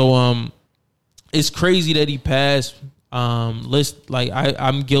 So it's crazy that he passed.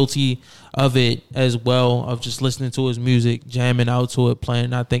 I'm guilty of it as well, of just listening to his music, jamming out to it, playing,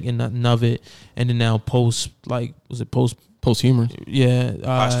 not thinking nothing of it, and then now posthumous? Yeah,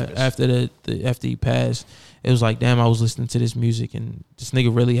 after after he passed, it was like, damn, I was listening to this music and this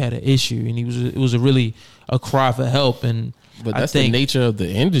nigga really had an issue, and it was a cry for help. And but that's the nature of the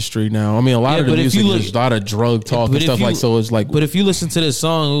industry now. I mean, a lot of the music is a lot of drug talk and stuff so it's like. But if you listen to this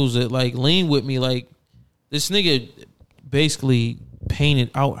song, it was like Lean With Me, like this nigga basically painted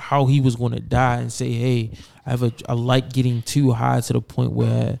out how he was going to die and say, hey, I like getting too high to the point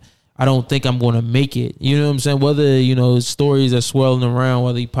where I don't think I'm going to make it. You know what I'm saying? Whether, stories are swirling around,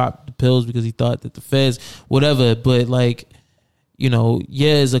 whether he popped the pills because he thought that the feds, whatever. But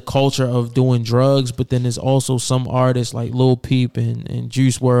there's a culture of doing drugs, but then there's also some artists like Lil Peep and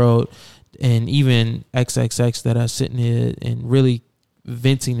Juice WRLD and even XXX that are sitting here and really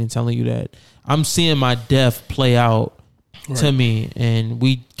venting and telling you that I'm seeing my death play out to me, and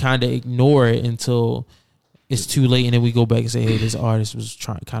we kind of ignore it until it's too late, and then we go back and say, hey, this artist was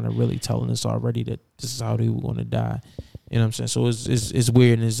kind of really telling us already that this is how they were going to die. You know what I'm saying? So it's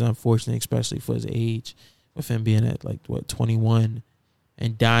weird and it's unfortunate, especially for his age, with him being at 21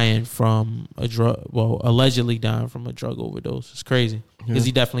 and dying from a drug, allegedly dying from a drug overdose. It's crazy because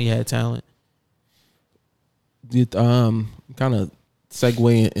he definitely had talent. Kind of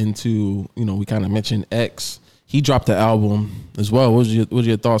segue into, we kind of mentioned X. he dropped the album as well. What was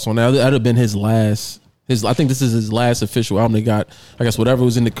your thoughts on that? That'd have been his last. I think this is his last official album. They got, I guess, whatever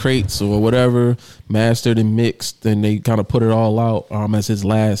was in the crates or whatever, mastered and mixed, and they kind of put it all out as his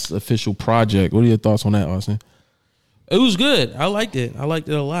last official project. What are your thoughts on that, Austin? It was good. I liked it. I liked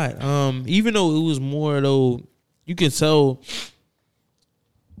it a lot. Even though it was more though, you can tell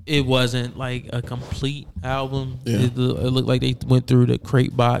it wasn't like a complete album. Yeah. It looked like they went through the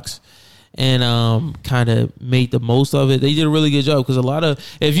crate box and kind of made the most of it. They did a really good job because a lot of,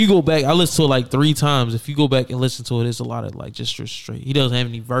 if you go back, I listened to it like 3 times. If you go back and listen to it, it's a lot of like just straight. He doesn't have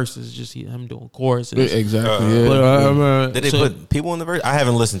any verses, just him doing choruses. Exactly. Yeah. But, did they put people in the verse? I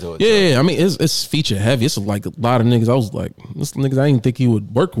haven't listened to it. Yeah, I mean it's feature heavy. It's like a lot of niggas. I was like, this niggas I didn't think he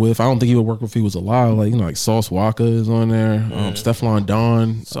would work with. I don't think he would work with if he was alive. Like like Sauce Walker is on there. Stefflon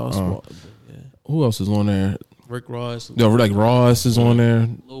Don. Sauce Walker. Yeah. Who else is on there? Rick Ross. Yo, like Ross is on there.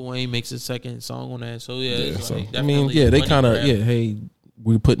 Lil Wayne makes his second song on that. So yeah, so, like, I mean, yeah, they kind of hey,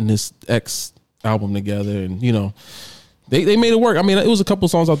 we're putting this X album together, and they made it work. I mean, it was a couple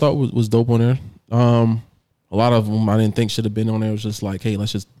songs I thought was dope on there. A lot of them I didn't think should have been on there. It was just like, hey,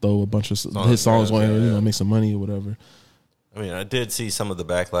 let's just throw a bunch of his songs on here, make some money or whatever. I mean, I did see some of the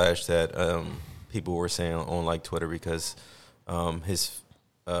backlash that people were saying on like Twitter because his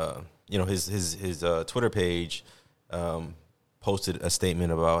Twitter page posted a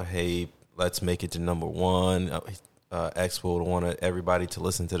statement about, hey, let's make it to number 1. X will want everybody to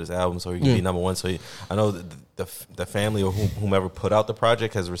listen to this album so he can be number 1. So I know the family or whomever put out the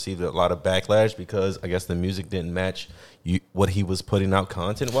project has received a lot of backlash because I guess the music didn't match what he was putting out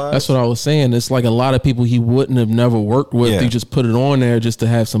content-wise. That's what I was saying. It's like a lot of people he wouldn't have never worked with. He just put it on there just to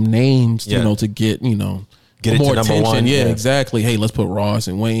have some names, to get, get more it to attention. number 1. Yeah, exactly. Hey, let's put Ross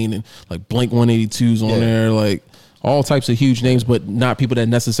and Wayne and like Blink 182's on there, like all types of huge names, but not people that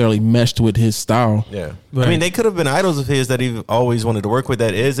necessarily meshed with his style. Yeah, right. I mean, they could have been idols of his that he always wanted to work with.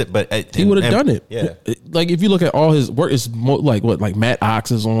 That is it, but he would have done it. Yeah, like if you look at all his work, it's more like Matt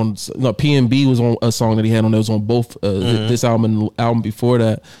Ox is on. PNB was on a song that he had on. That was on both this album and the album before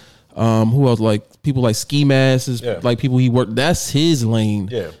that. Who else? Like people like Ski Mask is like people he worked. That's his lane.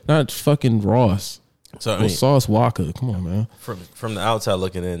 Yeah, not fucking Ross. So I mean, Sauce Walker. Come on, man. From the outside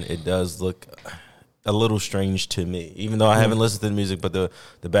looking in, it does look a little strange to me, even though I haven't listened to the music. But the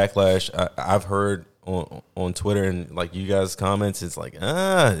backlash I've heard on Twitter and like you guys' comments, it's like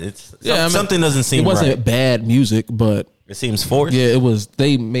something doesn't seem. It wasn't right. bad music, but it seems forced. Yeah, it was.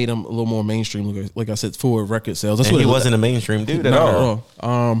 They made him a little more mainstream, like I said, for record sales. That's what he wasn't a mainstream dude at all.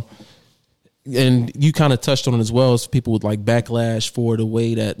 And you kind of touched on it as well as people with like backlash for the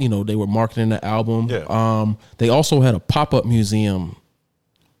way that they were marketing the album. Yeah. They also had a pop-up museum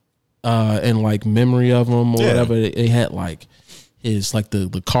in like memory of him or whatever. They had like his like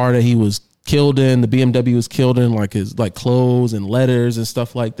the car that he was killed in, the BMW was killed in, like his like clothes and letters and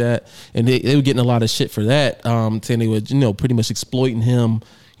stuff like that. And they were getting a lot of shit for that, saying they were pretty much exploiting him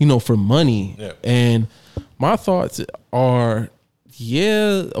for money. Yeah. And my thoughts are,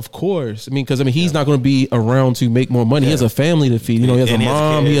 yeah, of course. I mean, because he's not going to be around to make more money. He has a family to feed. He has a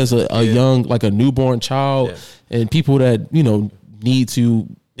mom. He has a young, like a newborn child, and people that need to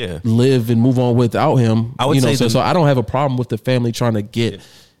live and move on without him. I would say so I don't have a problem with the family trying to get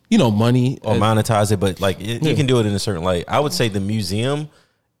money or monetize it, but like you can do it in a certain light. I would say the museum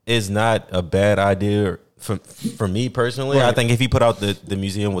is not a bad idea. For me personally, right. I think if he put out the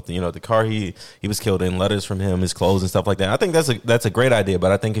museum with the car he was killed in, letters from him, his clothes and stuff like that, I think that's a great idea.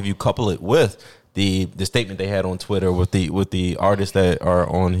 But I think if you couple it with the statement they had on Twitter with the artists that are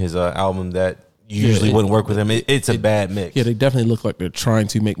on his album that usually wouldn't work with him, it's a bad mix. Yeah, they definitely look like they're trying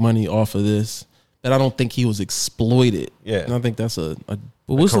to make money off of this. And I don't think he was exploited. Yeah, and I think that's a but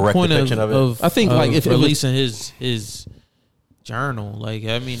what's the point of I think like if releasing his journal, like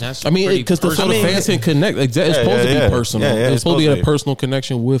because the fans can connect. It's supposed to be personal. It's supposed to be a personal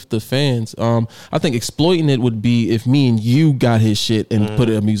connection with the fans. I think exploiting it would be if me and you got his shit and put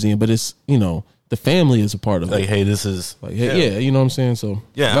it in a museum, but it's the family is a part of it. Like, hey, this is like, hey, you know what I'm saying? So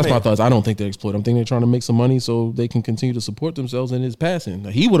that's my thoughts. I don't think they exploit. I'm thinking they're trying to make some money so they can continue to support themselves in his passing.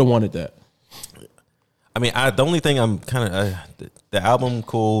 He would have wanted that. I mean, the only thing I'm kind of the album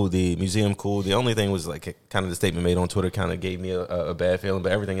cool, the museum cool. The only thing was like kind of the statement made on Twitter kind of gave me a bad feeling,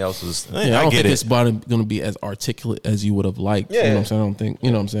 but everything else was. I don't think it's going to be as articulate as you would have liked. Yeah. You know what I'm saying? I don't think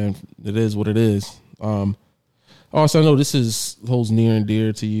what I'm saying. It is what it is. Also, I know this holds near and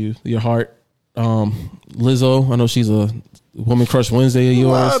dear to you, your heart. Lizzo, I know she's a Woman Crush Wednesday of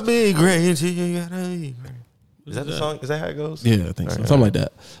yours. I'll be great until you gotta be great. Is that the song? Is that how it goes? Yeah, I think so. Something like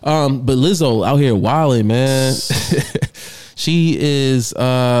that. But Lizzo out here wilding, man. She is.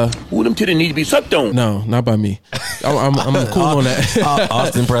 Who them titties need to be sucked on? No, not by me. I'm cool on that.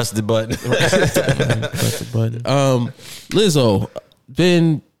 Austin pressed the button. Lizzo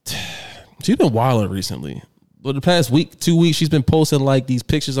she's been wilding recently. But the past week, 2 weeks, she's been posting like these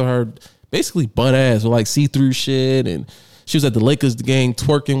pictures of her basically butt ass with like see-through shit, and she was at the Lakers game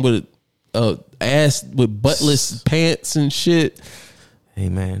twerking with ass with buttless pants and shit. Hey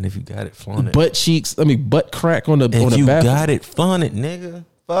man, if you got it, flaunt it. Butt cheeks, butt crack on the If on the you back. got it, flaunt it, nigga.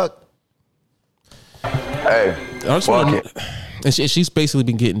 Fuck. Hey, I just want and she's basically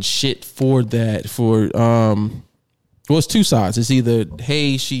been getting shit for that. Well, it's two sides. It's either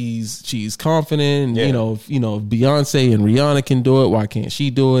hey, she's confident, and you know, if Beyonce and Rihanna can do it, why can't she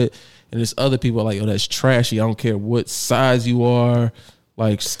do it? And there's other people like, oh, that's trashy. I don't care what size you are.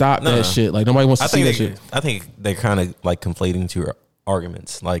 Like, stop that shit. Like, nobody wants to see that shit. I think they're kind of like conflating two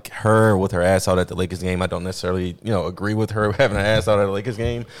arguments. Like her with her ass out at the Lakers game, I don't necessarily agree with her having her ass out at the Lakers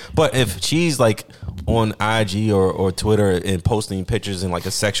game. But if she's like on IG or Twitter and posting pictures in like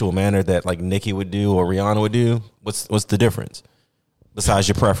a sexual manner that like Nicki would do or Rihanna would do, what's the difference? Besides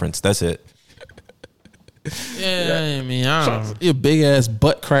your preference, that's it. Yeah, I mean, I don't know. Your big ass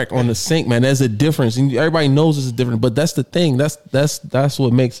butt crack on the sink, man. There's a difference, and everybody knows it's different. But that's the thing. That's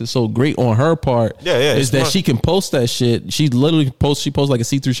what makes it so great on her part. Yeah. Is that she can post that shit. She literally posts like a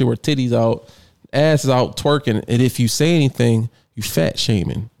see-through shit where titties out, ass is out twerking, and if you say anything, you fat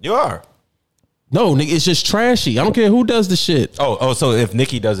shaming. You are. No, nigga, it's just trashy. I don't care who does the shit. Oh, so if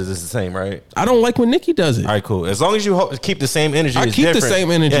Nicki does it, it's the same, right? I don't like when Nicki does it. All right, cool. As long as you keep the same energy, I keep the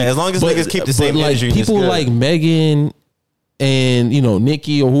same energy. Yeah, as long as niggas keep the same like energy. People like Megan and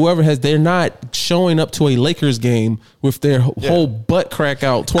Nicki or whoever they're not showing up to a Lakers game with their whole butt crack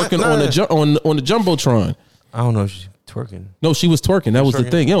out, twerking on the jumbotron. I don't know if she's twerking. No, she was twerking. That was the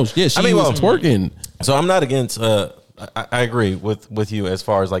thing. She was twerking. So I'm not against. I agree with you as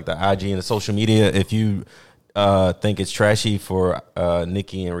far as like the IG and the social media. If you think it's trashy for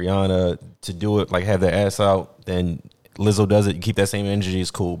Nicki and Rihanna to do it, like have their ass out, then Lizzo does it. You keep that same energy, is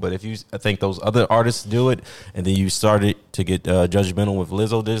cool. But if you think those other artists do it, and then you started to get judgmental with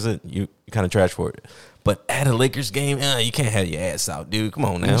Lizzo does it, you kind of trash for it. But at a Lakers game, you can't have your ass out, dude. Come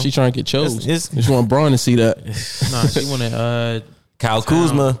on now. She trying to get chose. She want Braun to see that. Nah, she wanted Kyle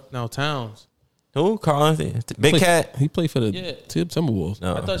Kuzma. No, Towns. Who? Carl Anthony. Big Cat. He played for the Timberwolves.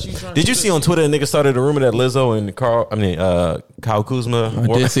 No. I thought she was trying. Did you see on Twitter a nigga started a rumor that Lizzo and Kyle Kuzma? I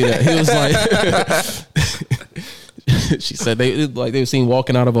did see that. He was like, she said they were seen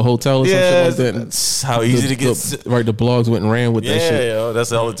walking out of a hotel or some shit like that. That's how easy to get. The blogs went and ran with that shit. Yeah,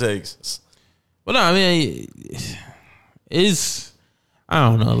 that's all it takes. But no, I mean, it's. I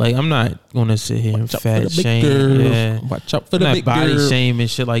don't know. Like, I'm not gonna sit here and fat shame. Yeah, watch out for the big body girl. shame and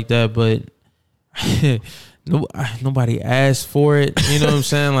shit like that. But nobody asked for it. You know what I'm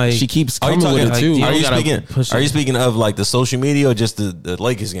saying? Like, she keeps coming with it too. Are you speaking of like the social media or just the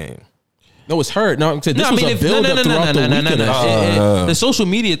Lakers game? No, it's her. No, I'm saying this was a build up throughout the weekend. The social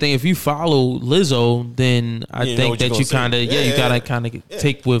media thing. If you follow Lizzo, then I think that you kind of you gotta kind of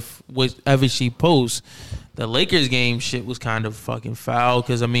take with whatever she posts. The Lakers game shit was kind of fucking foul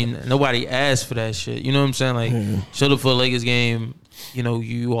because I mean nobody asked for that shit. You know what I'm saying? Like, showed up for a Lakers game.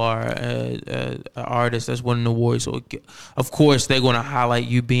 You are an artist that's winning awards, so of course they're gonna highlight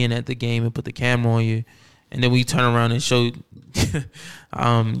you being at the game and put the camera on you, and then we turn around and show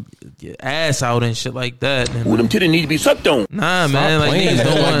your ass out and shit like that. And, them titties need to be sucked on. Nah, man, like niggas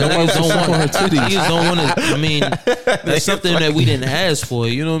don't want to. I mean, that's something that we didn't ask for.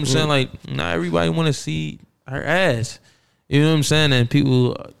 You know what I'm saying? Like, not everybody want to see her ass. You know what I'm saying? And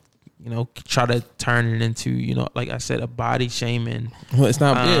people, try to turn it into, like I said, a body shaming. Well, it's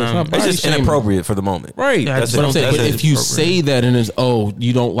not. It's not body it's just shaming. inappropriate for the moment, right? That's what I'm saying. But if you say that and it's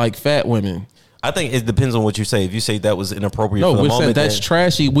you don't like fat women. I think it depends on what you say. If you say that was inappropriate for the moment, saying that's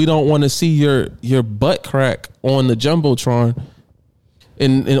trashy. We don't want to see your butt crack on the jumbotron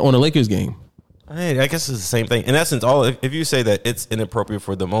in on a Lakers game. I guess it's the same thing. In essence, if you say that it's inappropriate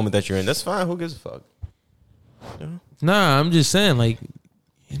for the moment that you're in, that's fine. Who gives a fuck? Nah, I'm just saying, like,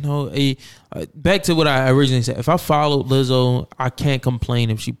 back to what I originally said. If I followed Lizzo, I can't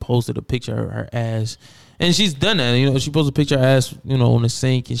complain if she posted a picture of her ass. And she's done that. She posted a picture of her ass, on the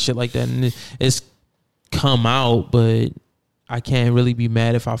sink and shit like that. And it's come out, but I can't really be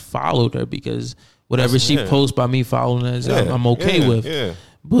mad if I followed her because whatever she posts by me following her, I'm okay with. Yeah.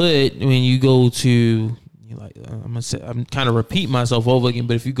 But when you go to, I'm kind of repeat myself over again,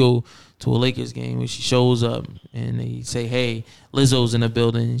 but if you go to a Lakers game where she shows up and they say, hey, Lizzo's in the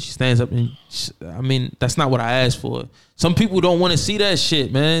building, and she stands up and that's not what I asked for. Some people don't want to see that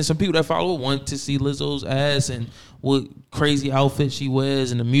shit, man. Some people that follow want to see Lizzo's ass and what crazy outfit she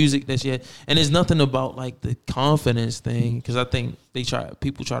wears and the music that she had. And there's nothing about like the confidence thing, because I think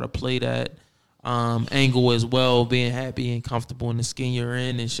people try to play that angle as well, being happy and comfortable in the skin you're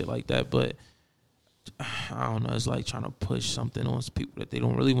in and shit like that. But I don't know. It's like trying to push something on people that they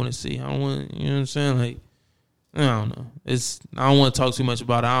don't really want to see. I don't want, you know what I'm saying? Like, I don't know. I don't want to talk too much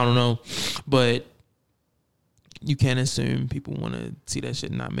about it. I don't know, but you can't assume people want to see that shit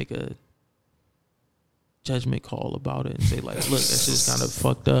and not make a judgment call about it and say like, look, that shit's kind of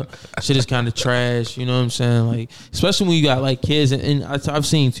fucked up. Shit is kind of trash. You know what I'm saying? Like, especially when you got like kids, and I've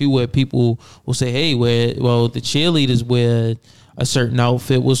seen too where people will say, hey, the cheerleaders wear a certain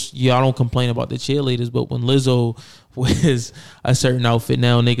outfit. Y'all don't complain about the cheerleaders, but when Lizzo wears a certain outfit,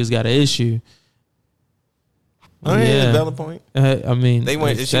 now niggas got an issue. Oh yeah, valid point. I mean,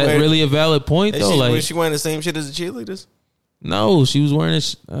 is that really a valid point though? Was she wearing the same shit as the cheerleaders? No, she was wearing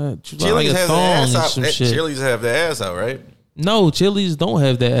cheerleaders have thong the ass and out. some shit. Cheerleaders have their ass out, right? No, cheerleaders don't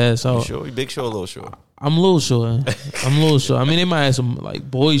have their ass out. You sure? You big short, little short? I'm a little short. I mean, they might have some like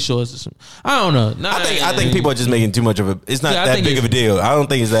boy shorts or something. I don't know. I think people are just making too much of it. It's not that big of a deal. I don't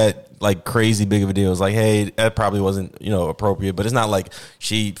think it's that like crazy big of a deal. It's like, hey, that probably wasn't appropriate, but it's not like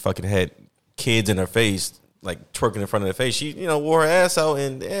she fucking had kids in her face, like twerking in front of her face. She wore her ass out,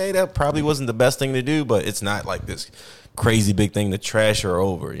 and hey, that probably wasn't the best thing to do, but it's not like this crazy big thing to trash her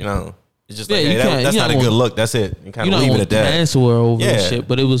over. It's just like, hey, that's not a good look. That's it. You kind of leave it at that. Answer her over and shit,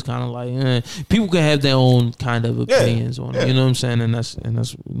 but it was kind of like people can have their own kind of opinions on it. You know what I'm saying? And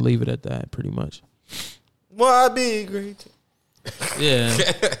that's leave it at that pretty much. Well, I'd be great. Yeah.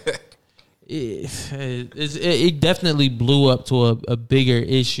 It definitely blew up to a bigger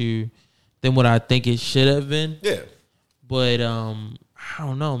issue than what I think it should have been. Yeah. But I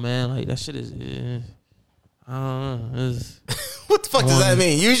don't know, man. Like that shit is. I don't know. What the fuck does that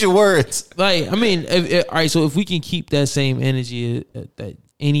mean? Use your words. Like, I mean, all right. So if we can keep that same energy that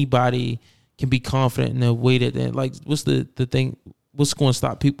anybody can be confident in the way that like, what's the thing? What's going to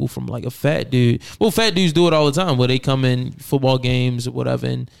stop people from like a fat dude? Well, fat dudes do it all the time, where they come in football games or whatever,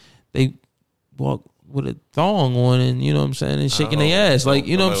 and they walk with a thong on, and you know what I'm saying, and shaking their ass, like,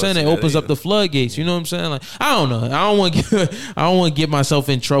 you know what I'm saying. It opens up the floodgates. You know what I'm saying. Like, I don't know. I don't want to get myself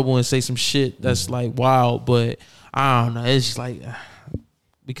in trouble and say some shit that's like wild, but I don't know. It's just like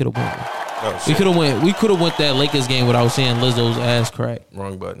we could have won. We could have went that Lakers game without seeing Lizzo's ass crack.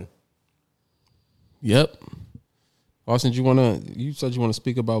 Wrong button. Yep. Austin, you said you want to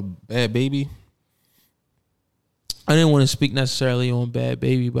speak about Bad Baby? I didn't want to speak necessarily on Bad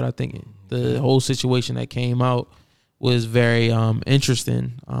Baby, but I think the whole situation that came out was very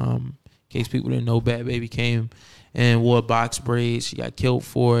interesting. In case people didn't know, Bad Baby came and wore box braids. She got killed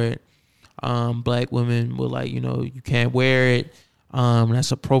for it. Black women were like, you can't wear it.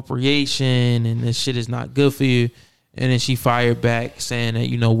 That's appropriation, and this shit is not good for you. And then she fired back saying that,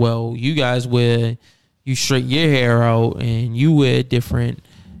 you guys you straighten your hair out and you wear different.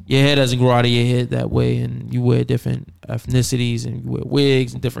 Your hair doesn't grow out of your head that way, and you wear different ethnicities and you wear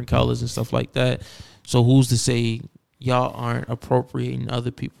wigs and different colors and stuff like that. So who's to say y'all aren't appropriating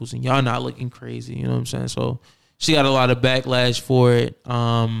other people's and y'all not looking crazy? You know what I'm saying? So she got a lot of backlash for it.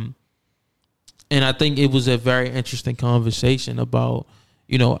 And I think it was a very interesting conversation about,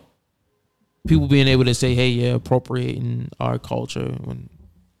 people being able to say, hey, yeah, appropriating our culture when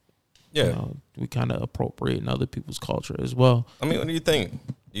we kind of appropriating other people's culture as well. I mean, what do you think?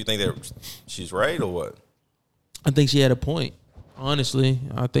 Do you think that she's right or what? I think she had a point. Honestly,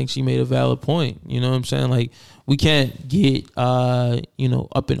 I think she made a valid point. You know what I'm saying? Like, we can't get,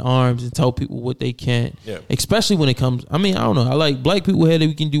 up in arms and tell people what they can't. Yeah. Especially when it comes, I mean, I don't know. I like black people hair that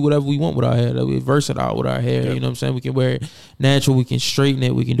we can do whatever we want with our hair. That we're versatile with our hair. Yeah. You know what I'm saying? We can wear it natural. We can straighten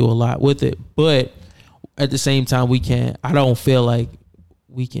it. We can do a lot with it. But at the same time, I don't feel like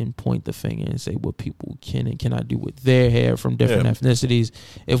we can point the finger and say what people can and cannot do with their hair from different ethnicities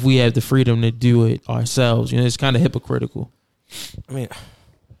if we have the freedom to do it ourselves. It's kind of hypocritical. I mean,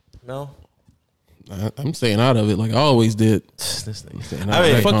 no. I'm staying out of it like I always did.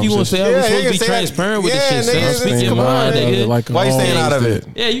 Fuck you gonna say? I was supposed to be transparent with this shit. I'm speaking your mind, nigga. Like why you staying out of it?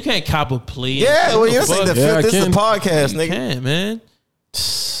 Yeah, you can't cop a plea. Yeah, well, you're saying this is a podcast, nigga. You can, man.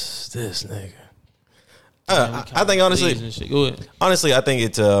 This nigga. I think honestly, I think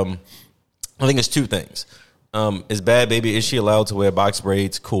it's two things. Is Bad Baby, is she allowed to wear box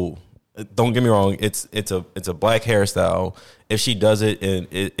braids? Cool. Don't get me wrong. It's a black hairstyle. If she does it and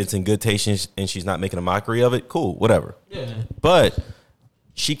it's in good taste and she's not making a mockery of it, cool, whatever. Yeah. But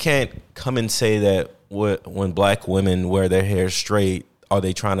she can't come and say that when black women wear their hair straight, are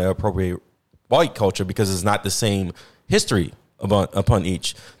they trying to appropriate white culture, because it's not the same history upon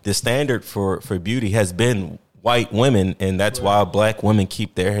each. The standard for beauty has been white women, and that's why black women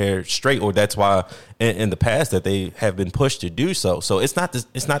keep their hair straight, or that's why in the past that they have been pushed to do so. So it's not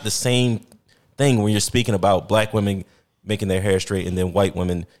the same thing when you're speaking about black women making their hair straight and then white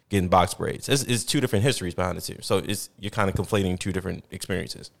women getting box braids. It's two different histories behind it too. So you're kind of conflating two different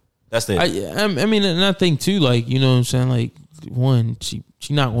experiences. That's it. I mean, and I think too, like, you know what I'm saying, like, one, she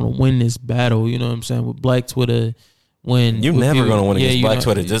not going to win this battle, you know what I'm saying, with Black Twitter. When you're never going to win against Black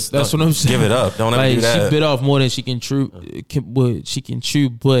Twitter. Just that's what I'm saying. Give it up. Don't ever do that. She bit off more than she can chew.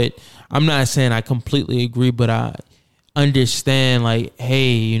 But I'm not saying I completely agree, but I understand, like,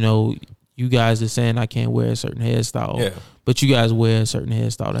 hey, you know, you guys are saying I can't wear a certain hairstyle, but you guys wear a certain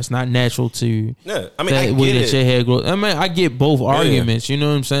hairstyle that's not natural to I mean, I way get that your hair grows. I mean, I get both arguments. You know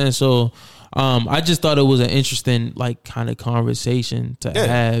what I'm saying? So I just thought it was an interesting, like, kind of conversation to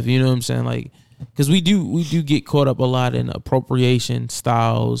have. You know what I'm saying? Like, because we do get caught up a lot in appropriation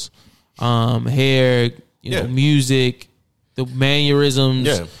styles, hair, you know, music, the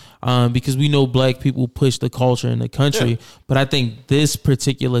mannerisms. Because we know black people push the culture in the country, but I think this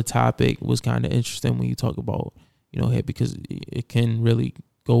particular topic was kind of interesting when you talk about, you know, hair, because it can really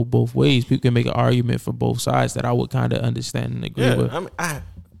go both ways. People can make an argument for both sides that I would kind of understand and agree with. I mean,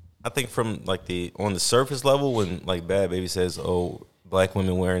 I think from like on the surface level, when like Bad Baby says, "Oh, black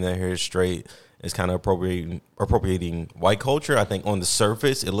women wearing their hair straight is kind of appropriating white culture," I think on the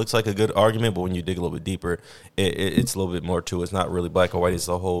surface it looks like a good argument, but when you dig a little bit deeper, it's a little bit more to it. It's not really black or white; it's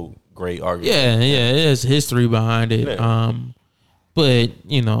a whole gray argument. Yeah, there's history behind it. Yeah. But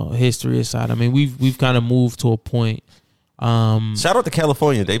you know, history aside, I mean, we've kind of moved to a point. Shout out to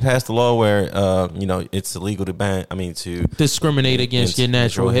California; they passed a law where you know, it's illegal to discriminate against your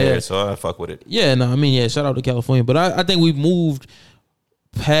natural hair. So I fuck with it. Yeah, no, I mean, shout out to California, but I think we've moved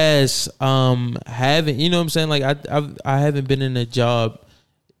past having, you know what I'm saying, like I haven't been in a job,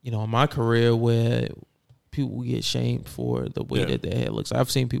 you know, in my career where people get shamed for the way that their hair looks.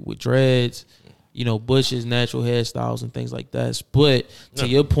 I've seen people with dreads, you know, bushes, natural hairstyles and things like that. But to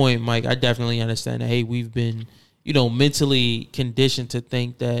your point, Mike, I definitely understand that, hey, we've been, you know, mentally conditioned to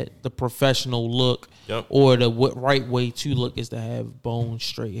think that the professional look or the right way to look is to have bone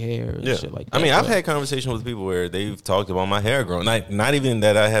straight hair and shit like that. I mean, I've had conversations with people where they've talked about my hair growing. Not even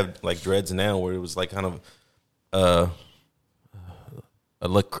that I have like dreads now, where it was like kind of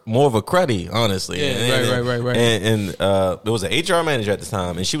more of a cruddy, honestly. Yeah, right. And there was an HR manager at the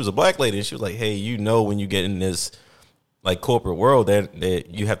time, and she was a black lady, and she was like, "Hey, you know, when you get in this like corporate world, that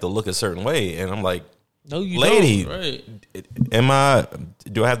you have to look a certain way," and I'm like, "No, you lady, don't. Right.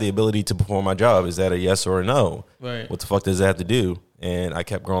 Do I have the ability to perform my job? Is that a yes or a no? Right. What the fuck does that have to do?" And I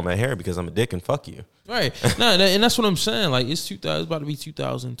kept growing my hair because I'm a dick and fuck you. Right. No, and that's what I'm saying. Like, it's about to be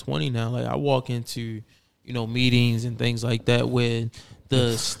 2020 now. Like, I walk into, you know, meetings and things like that with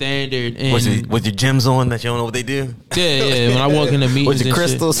the standard and with your gems on that you don't know what they do. Yeah. When I walk into meetings with your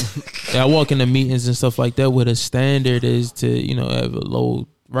crystals. I walk into meetings and stuff like that where the standard is to, you know, have a low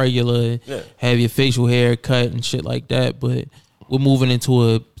regular, have your facial hair cut and shit like that. But we're moving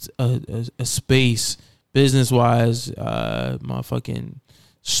into a space, business wise, motherfucking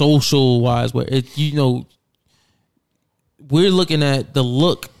social wise, where it, you know, we're looking at the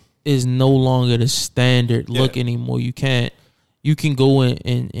look is no longer the standard look anymore. You can go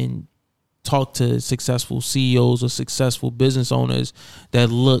in and talk to successful CEOs or successful business owners that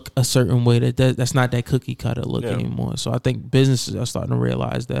look a certain way that's not that cookie cutter look anymore. So I think businesses are starting to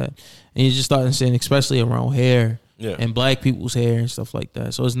realize that, and you're just starting to see, especially around hair and black people's hair and stuff like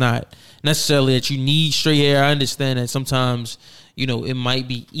that. So it's not necessarily that you need straight hair. I understand that sometimes, you know, it might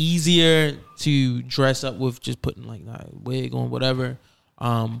be easier to dress up with just putting like a wig on, whatever,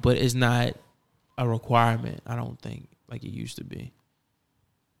 but it's not a requirement, I don't think, like it used to be.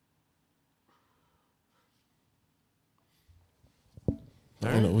 I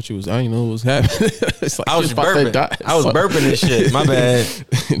didn't know what you was. I didn't know what was happening. It's like I was burping. I was burping this shit. My bad.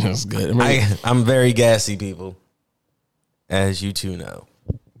 That's good. I'm very gassy, people, as you two know.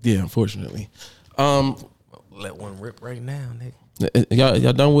 Yeah, unfortunately. Let one rip right now, nigga.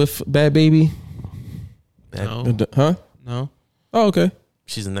 Y'all done with Bad Baby? No. Huh? No. Oh, okay.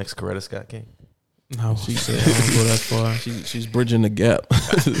 She's the next Coretta Scott King. No, she said I don't go that far. She's bridging the gap.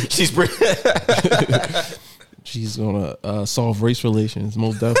 She's gonna solve race relations,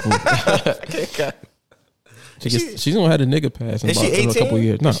 most definitely. She's gonna have a nigga pass in a couple of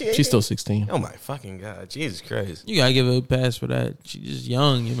years. No, she's still 16. Oh my fucking god, Jesus Christ! You gotta give her a pass for that. She's just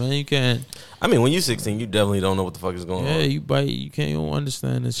young, man. You can't. I mean, when you're 16, you definitely don't know what the fuck is going on. Yeah, you bite. You can't even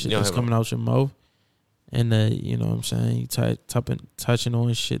understand the shit that's coming out your mouth, and you know what I'm saying. You touching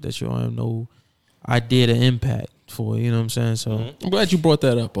on shit that you don't have no idea the impact for. You know what I'm saying. So I'm glad you brought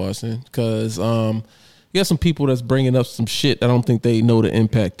that up, Austin, because you got some people that's bringing up some shit I don't think they know the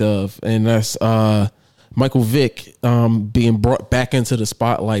impact of, and that's Michael Vick being brought back into the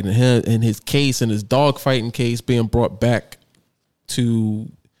spotlight, and his case and his dogfighting case being brought back to,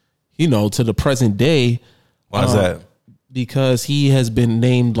 to the present day. Why is that? Because he has been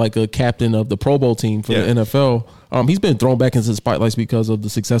named like a captain of the Pro Bowl team for the NFL. He's been thrown back into the spotlights because of the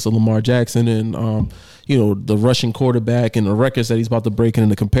success of Lamar Jackson and, the Russian quarterback and the records that he's about to break and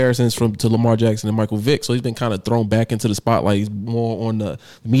the comparisons to Lamar Jackson and Michael Vick. So he's been kind of thrown back into the spotlight. He's more on the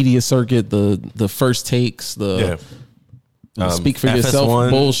media circuit, the first takes, the speak for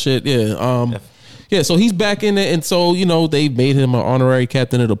yourself bullshit. Yeah. Yeah, so he's back in it, and so, they made him an honorary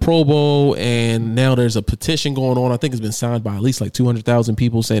captain of the Pro Bowl, and now there's a petition going on. I think it's been signed by at least like 200,000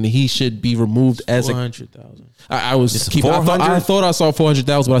 people saying that he should be removed as 400,000. I thought I saw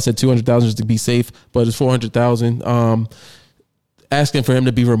 400,000, but I said 200,000 just to be safe, but it's 400,000. Asking for him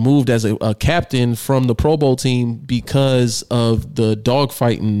to be removed as a captain from the Pro Bowl team because of the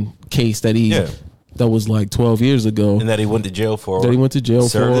dogfighting case that that was like 12 years ago. And that he went to jail for. Served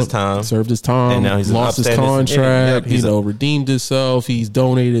his time. And now he's lost his contract. Redeemed himself. He's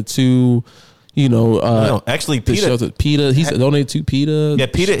donated to, actually PETA. He's donated to PETA. Yeah,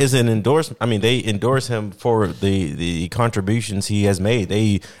 PETA is an endorsement. I mean, they endorse him for the contributions he has made.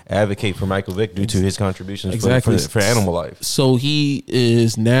 They advocate for Michael Vick due to his contributions for animal life. So he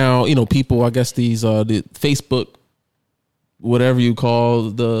is now, people, I guess these the Facebook, whatever you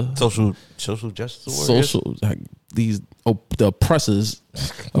call the social justice warriors? The oppressors.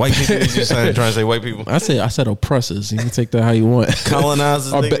 White people. You just trying to say white people. I said oppressors. You can take that how you want.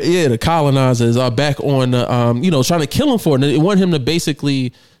 Colonizers. The colonizers are back on trying to kill him for it. They want him to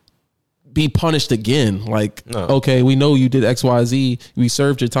basically be punished again. Like, okay, we know you did XYZ. We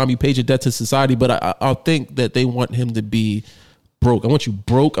served your time. You paid your debt to society. But I think that they want him to be broke. I want you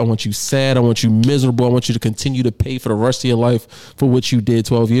broke. I want you sad. I want you miserable. I want you to continue to pay for the rest of your life for what you did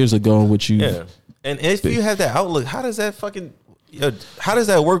 12 years ago. And if you have that outlook, how does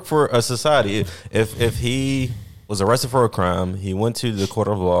that work for a society? If he was arrested for a crime, he went to the court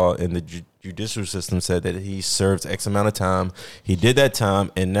of law, and the judicial system said that he served X amount of time. He did that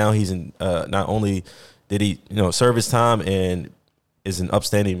time, and now he's not only did he serve his time and is an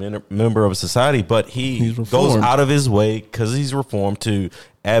upstanding member of society, but he goes out of his way because he's reformed to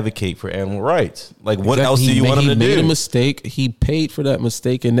advocate for animal rights. Like, what else do you want him to do? He made a mistake. He paid for that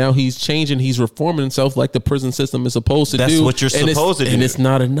mistake, and now he's changing. He's reforming himself like the prison system is supposed to do. That's what you're supposed to do. And it's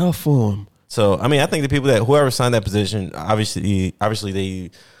not enough for him. So, I mean, I think the people whoever signed that position, obviously they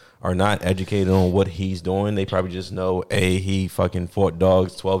are not educated on what he's doing. They probably just know, he fucking fought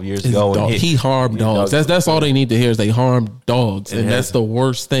dogs 12 years ago. And he harmed dogs. That's all they need to hear is they harmed dogs. And that's the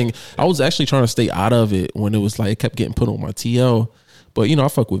worst thing. I was actually trying to stay out of it when it was like, it kept getting put on my TL. But, I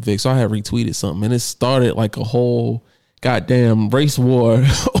fuck with Vic, so I had retweeted something. And it started like a whole goddamn race war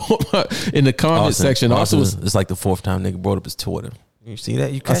in the comment section. Also, it's like the fourth time nigga brought up his Twitter. You see that?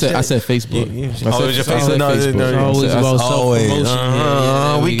 I said Facebook. I said Facebook.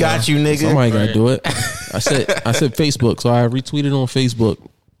 We got you, nigga. Somebody got to do it. I said Facebook, so I retweeted on Facebook.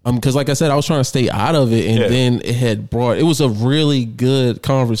 Because like I said, I was trying to stay out of it, and then it was a really good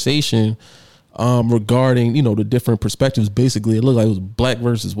conversation regarding the different perspectives. Basically, it looked like it was black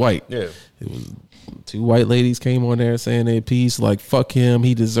versus white. Yeah, it was. Two white ladies came on there saying their piece, like, fuck him,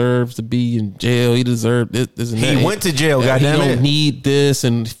 he deserves to be in jail, he deserved this and that. He went to jail, goddamn it. He don't need this,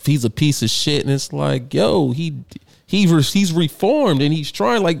 and he's a piece of shit. And it's like, yo, he's reformed, and he's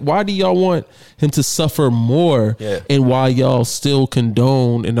trying. Like, why do y'all want him to suffer more? Yeah. And why y'all still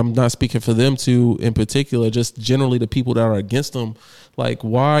condone, and I'm not speaking for them two in particular, just generally the people that are against him. Like,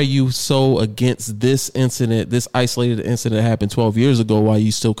 why are you so against this incident, this isolated incident that happened 12 years ago? Why are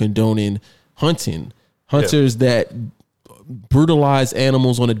you still condoning hunters that brutalize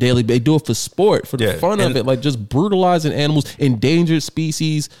animals on a daily basis? They do it for sport, for the fun of it, like just brutalizing animals, endangered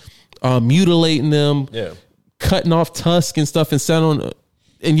species, mutilating them, cutting off tusks and stuff, and set on.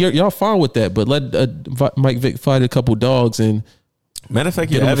 And y'all fine with that, but let Mike Vick fight a couple dogs and. Matter of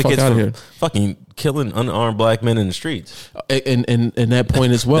fact, you're advocates for fucking killing unarmed black men in the streets, and that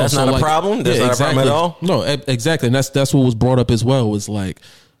point as well. That's not a problem. That's not a problem at all. No, exactly, and that's what was brought up as well. Was like.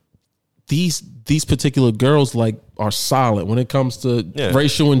 These particular girls are silent when it comes to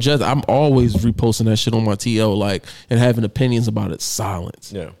racial injustice. I'm always reposting that shit on my TL, and having opinions about it.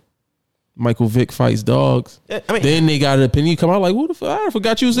 Silence. Yeah. Michael Vick fights dogs. Yeah, then they got an opinion. You come out like, what the fuck? I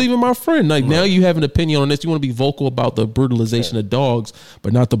forgot you was even my friend. Now you have an opinion on this. You want to be vocal about the brutalization of dogs,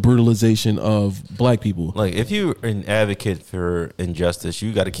 but not the brutalization of black people. Like, if you're an advocate for injustice,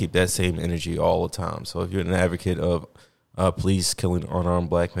 you got to keep that same energy all the time. So if you're an advocate of police killing unarmed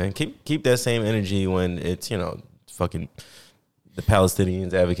black men. Keep that same energy when it's, you know, fucking the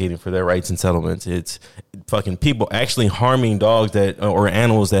Palestinians advocating for their rights and settlements. It's fucking people actually harming dogs that or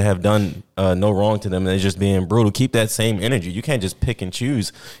animals that have done no wrong to them. And they're just being brutal. Keep that same energy. You can't just pick and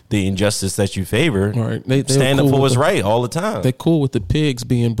choose the injustice that you favor. Right. They stand up for what's right all the time. They're cool with the pigs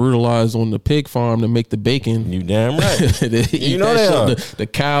being brutalized on the pig farm to make the bacon. You damn right. You know they are. The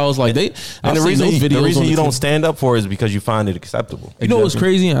cows, like they. And the reason you don't stand up for it is because you find it acceptable. You know what's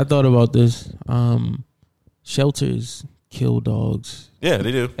crazy? I thought about this. Shelters kill dogs. Yeah,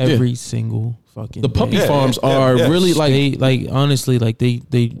 they do. Every single fucking the puppy day. farms are really like honestly, like they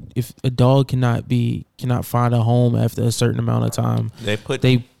if a dog cannot find a home after a certain amount of time, they put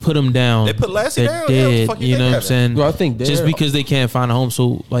them down. They put Lassie they're down. dead. Yeah, you know what I'm saying? Well, I think just because they can't find a home.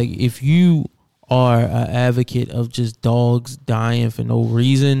 So like if you are an advocate of just dogs dying for no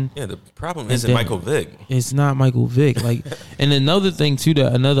reason. Yeah, the problem isn't Michael Vick. It's not Michael Vick. Like, and another thing too,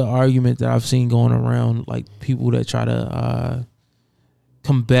 that another argument that I've seen going around, like people that try to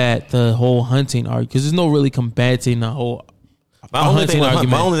combat the whole hunting argument, because there's no really combating the whole. My only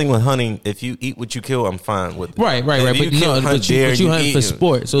thing with hunting, if you eat what you kill, I'm fine with it. Right. But you hunt for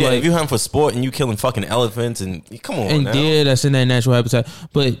sport. So like, if you hunt for sport and you killing fucking elephants and come on, and deer that's in that natural habitat,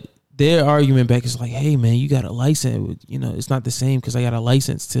 but. Their argument back is like, hey man, you got a license. You know, it's not the same because I got a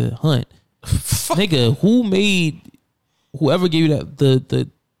license to hunt. Nigga, whoever gave you that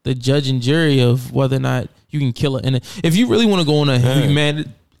the judge and jury of whether or not you can kill it? And if you really want to go on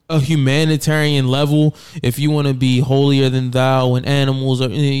a humanitarian level, if you want to be holier than thou and animals, or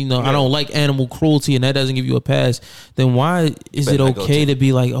you know, I don't like animal cruelty, and that doesn't give you a pass. Then why is it okay to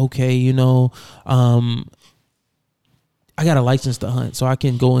be like, okay, you know, I got a license to hunt, so I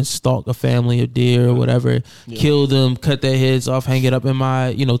can go and stalk a family of deer or whatever, kill them, cut their heads off, hang it up in my,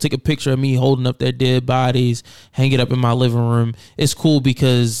 you know, take a picture of me holding up their dead bodies, hang it up in my living room. It's cool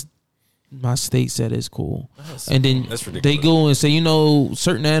because my state said it's cool. And then they go and say, you know,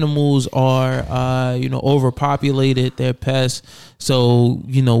 certain animals are, you know, overpopulated, they're pests, so,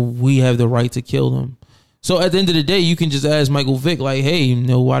 you know, we have the right to kill them. So at the end of the day, you can just ask Michael Vick, like, hey, you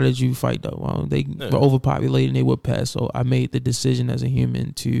know, why did you fight though? Well, they were overpopulated and they were pests. So I made the decision as a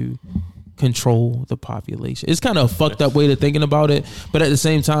human to control the population. It's kind of a fucked up way of thinking about it. But at the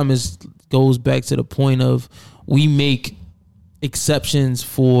same time, it goes back to the point of we make exceptions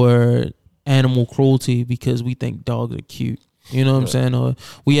for animal cruelty because we think dogs are cute. You know what I'm saying? Or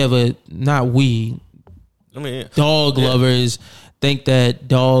we have dog lovers think that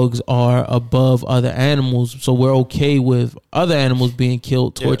dogs are above other animals, so we're okay with other animals being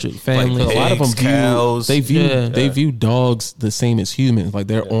killed, tortured, families. Like a lot of them view dogs the same as humans, like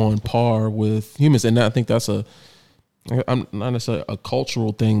they're on par with humans, and I think that's I'm not necessarily a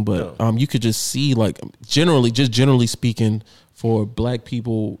cultural thing, but you could just see, like, generally speaking, for black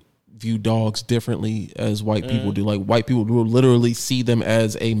people view dogs differently as white people do. Like, white people will literally see them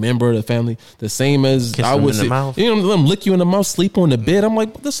as a member of the family, the same as I would see. You know, them lick you in the mouth, sleep on the bed. I'm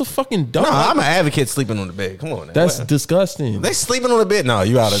like, this is a fucking dog. No, I'm an advocate sleeping on the bed. Come on, now. That's disgusting. They sleeping on the bed. No,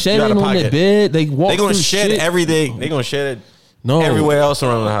 you out of shedding you out of on pocket. the bed. They gonna shed everything. They gonna shed it. No, everywhere else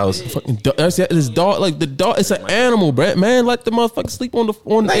around the house. This dog, like the dog, it's an animal, bro. Man, let the motherfucker sleep on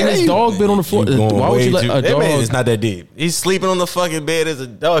his dog bed on the floor. Why would you let a dog? Man, it's not that deep. He's sleeping on the fucking bed as a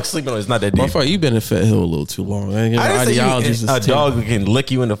dog sleeping on. It's not that deep. Motherfucker, you've been in Fat Hill a little too long. I didn't say a dog can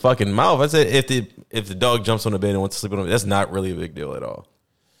lick you in the fucking mouth. I said if the dog jumps on the bed and wants to sleep on it, that's not really a big deal at all.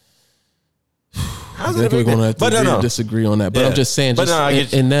 I think we're gonna have to disagree on that, but I'm just saying,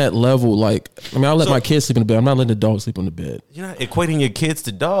 in that level, like, I mean, I'll let my kids sleep in the bed. I'm not letting the dog sleep on the bed. You're not equating your kids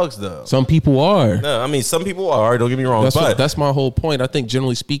to dogs, though. Some people are. No, I mean, some people are. Don't get me wrong, that's my whole point. I think,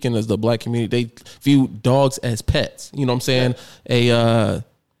 generally speaking, as the black community, they view dogs as pets. You know what I'm saying?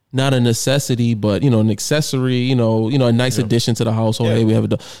 Not a necessity, but, you know, an accessory. You know, a nice addition to the household. Hey, we have a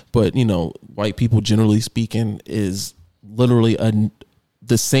dog. But, you know, white people, generally speaking, is literally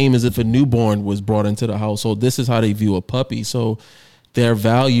the same as if a newborn was brought into the household. This is how they view a puppy. So their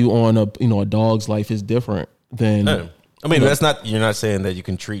value on a dog's life is different than. I mean, that's not. You're not saying that you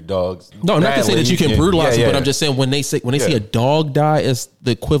can treat dogs. No, I'm not to say that you can brutalize them, but I'm just saying when they see a dog die, it's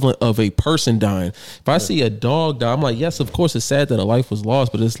the equivalent of a person dying. If I see a dog die, I'm like, yes, of course, it's sad that a life was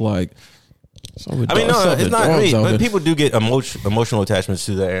lost, but it's like. I mean, no, it's not. But people do get emotional attachments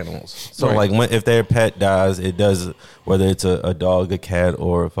to their animals. So, like, if their pet dies, it does. Whether it's a dog, a cat,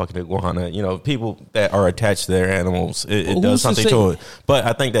 or a fucking iguana, you know, people that are attached to their animals, it does something to it. But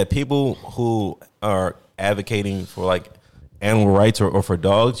I think that people who are advocating for, like, animal rights or for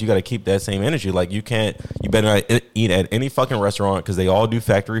dogs, you got to keep that same energy. Like you better not eat at any fucking restaurant because they all do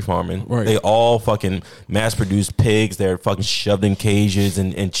factory farming. Right. They all fucking mass produce pigs. They're fucking shoved in cages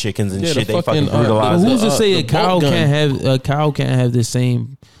and chickens and shit. They fucking brutalize. Who's to say a cow gun. can't have the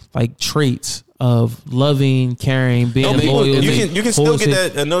same like traits of loving, caring, being loyal? You can still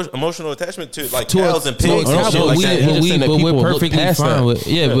get that emotional attachment to like cows and pigs. But we're perfectly fine with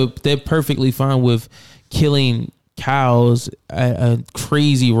but they're perfectly fine with killing cows at a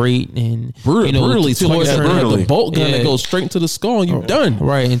crazy rate and brutally torturing the bolt gun that goes straight to the skull and you're done.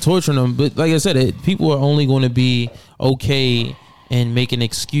 Right, and torturing them. But like I said, people are only going to be okay and make an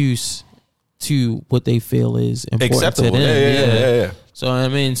excuse to what they feel is important acceptable to them. Yeah. So I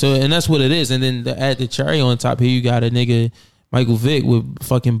mean, and that's what it is. And then add the cherry on top here, you got a nigga Michael Vick with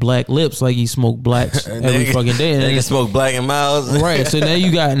fucking black lips, like he smoked blacks every fucking day. And nigga smoke Black and Miles. Right. So now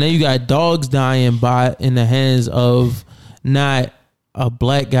you got dogs dying in the hands of not a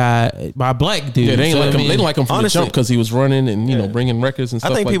black guy, by a black dude. Yeah, they didn't like him from honestly, the jump because he was running and bringing records and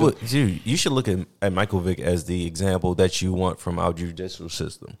stuff. I think like people, dude, you should look at Michael Vick as the example that you want from our judicial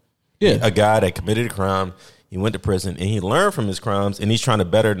system. Yeah, a guy that committed a crime. He went to prison and he learned from his crimes, and he's trying to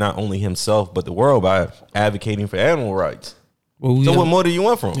better not only himself but the world by advocating for animal rights. Well, so what more do you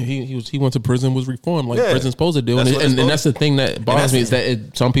want from him? He went to prison, was reformed like prison's supposed to do, and that's the thing that bothers me is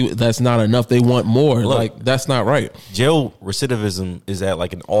that some people that's not enough. They want more. Look, like that's not right. Jail recidivism is at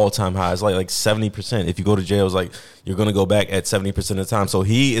like an all-time high. It's like 70%. If you go to jail, it's like you're going to go back at 70% of the time. So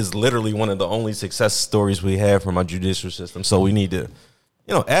he is literally one of the only success stories we have from our judicial system. So we need to,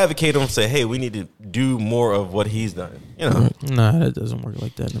 advocate him and say, hey, we need to do more of what he's done. Nah, that doesn't work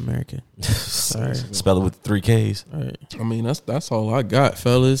like that in America. Sorry. Spell it with 3 Ks. All right. I mean, that's all I got,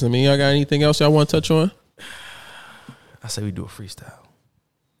 fellas. I mean, y'all got anything else y'all want to touch on? I say we do a freestyle.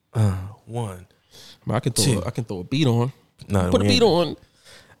 1. I can throw a beat on. No, put a beat on.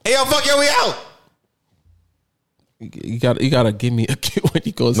 Hey, yo, fuck yo, we out. You gotta give me a cue when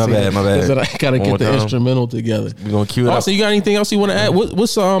you go. My bad. I gotta get the instrumental together. We're gonna cue it up. So you got anything else you want to add?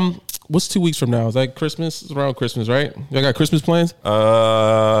 What's 2 weeks from now? Is that Christmas? It's around Christmas, right? Y'all got Christmas plans?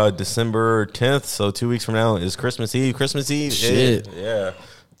 December 10th. So 2 weeks from now is Christmas Eve. Shit. Yeah.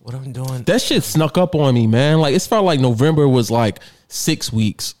 What am I doing? That shit snuck up on me, man. Like it felt like November was like 6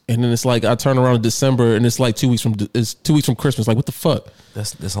 weeks, and then it's like I turn around in December, and it's like 2 weeks from Christmas. Like what the fuck?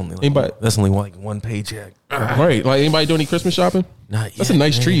 That's only like one paycheck. Right. Like anybody doing any Christmas shopping? Not yet. That's a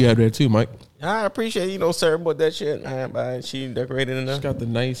nice tree you had there too, Mike. I appreciate Sarah bought that shit. She decorated enough. She got the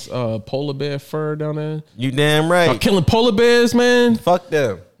nice polar bear fur down there. You damn right. I'm killing polar bears, man. Fuck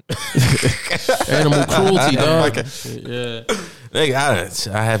them. Animal cruelty, dog. Yeah.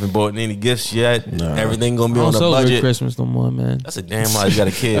 Nigga, I haven't bought any gifts yet. Nah. Everything gonna be on the budget. Christmas no more, man. That's a damn lie. You got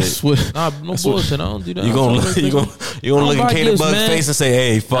a kid. No bullshit. I don't do that. You gonna look at Katie Bug's face and say,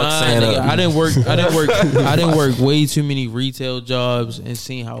 "Hey, fuck Santa." Nigga, I didn't work way too many retail jobs and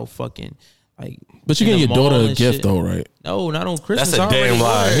seeing how fucking like. But you getting your daughter a gift though, right? No, not on Christmas. That's a damn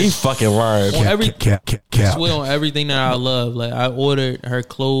lie. He fucking lied. I swear on everything that I love. Like I ordered her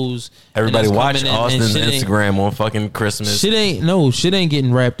clothes. Everybody watch Austin's Instagram on fucking Christmas. Shit ain't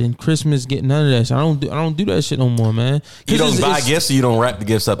getting wrapped in Christmas. Getting none of that shit. I don't do that shit no more, man. You don't buy gifts, or you don't wrap the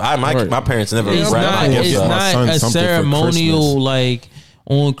gifts up. My parents never wrapped my gifts up. It's not a ceremonial like.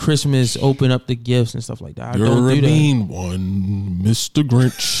 On Christmas, open up the gifts and stuff like that. You're don't do a that. mean one, Mr.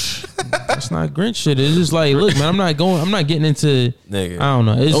 Grinch. It's not Grinch shit. It's just like, look, man, I'm not getting into. Nigga. I don't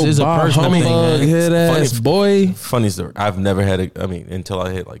know. It's a personal thing, man. Head ass boy. Funny story. I've never had until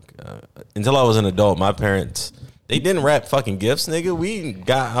I hit until I was an adult. My parents. They didn't wrap fucking gifts, nigga. We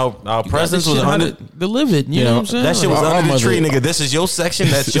got our presents was under deliver it. You know what I'm saying? That shit was under the tree, nigga. This is your section.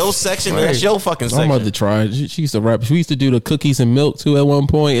 That's your section. Right. That's your fucking section. My mother tried. She used to wrap. We used to do the cookies and milk too at one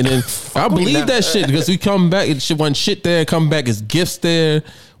point, and then I believe that shit because we come back and shit wasn't shit there. Come back as gifts there.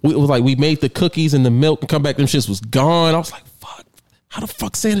 We made the cookies and the milk and come back. Them shits was gone. I was like, fuck. How the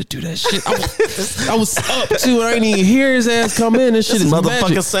fuck Santa do that shit? I was up too, and I didn't even hear his ass come in. This shit is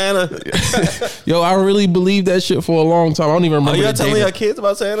motherfucking magic. Santa. Yo, I really believed that shit for a long time. I don't even remember. Are you telling your kids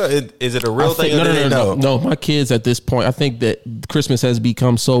about Santa? Is it a real thing? No. My kids at this point, I think that Christmas has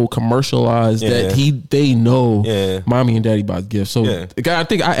become so commercialized that they know mommy and daddy buys gifts. So I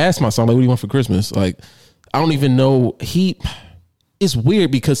think I asked my son, like, what do you want for Christmas? Like, I don't even know. It's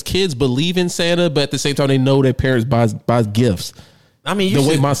weird because kids believe in Santa, but at the same time, they know their parents buys gifts. I mean, the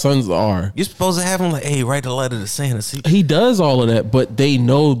way my sons are. You're supposed to have him like, hey, write a letter to Santa. See? He does all of that, but they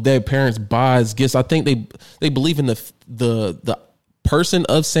know their parents buys gifts. I think they believe in the person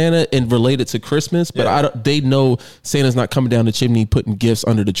of Santa and relate it to Christmas, but they know Santa's not coming down the chimney putting gifts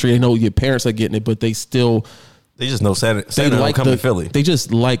under the tree. They know your parents are getting it, but they still They just know Santa don't come to Philly. They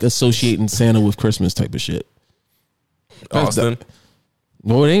just like associating Santa with Christmas type of shit. Austin.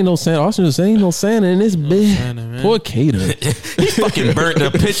 No, it ain't no Santa. Austin just ain't no Santa in this bitch. Poor Cater. He fucking burnt the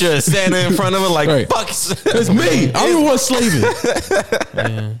picture of Santa in front of him like, right. Fuck. It's me. I'm the one slaving.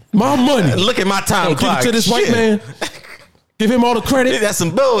 Yeah. My money. Look at my time clock. Give it to this white man. Give him all the credit. That's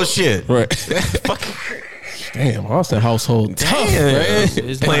some bullshit. Right. Damn, Austin household tough, man.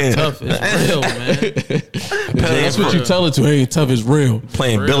 It's not tough. It's real, man. That's what you tell it to. It ain't tough. It's real.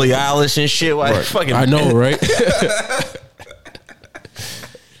 Playing real. Billie Eilish and shit. Right. Fucking I know, right?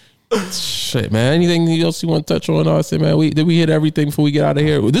 Shit, man. Anything else you want to touch on? Austin, man. Did we hit everything before we get out of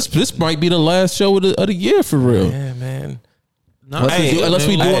here? This might be the last show of the year for real. Yeah, man. No, Unless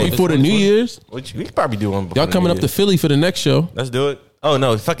we do it before the New Year's. We could probably do one. Y'all coming up to Philly for the next show? Let's do it. Oh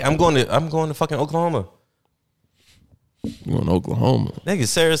no, fuck! I'm going to fucking Oklahoma. You going to Oklahoma? Nigga,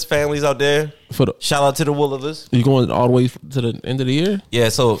 Sarah's family's out there. Shout out to the Woolivers. You going all the way to the end of the year? Yeah.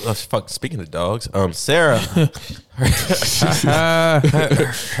 So speaking of dogs, Sarah,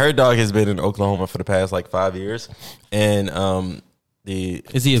 her dog has been in Oklahoma for the past like 5 years, and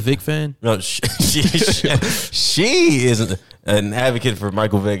is he a Vic fan? No, she is an advocate for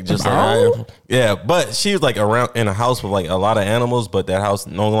Michael Vick, just like I am. Yeah, but she was like around in a house with like a lot of animals, but that house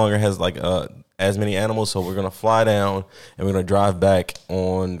no longer has like as many animals. So we're gonna fly down and we're gonna drive back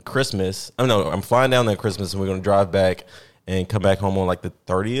on Christmas. I'm flying down there Christmas and we're gonna drive back and come back home on like the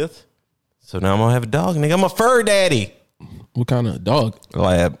 30th. So now I'm gonna have a dog, nigga. I'm a fur daddy. What kind of dog?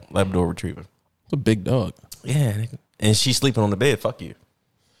 Labrador Retriever. It's a big dog. Yeah, nigga. And she's sleeping on the bed. Fuck you.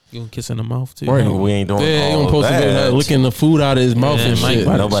 You gonna kiss in the mouth too? Right. We ain't doing you all supposed that. to be licking the food out of his mouth and shit.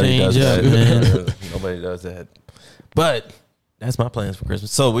 Nobody does that. Man. Nobody does that. But that's my plans for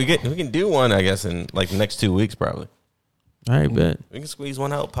Christmas. So we can do one, I guess, in like the next 2 weeks probably. All right, bet. We can squeeze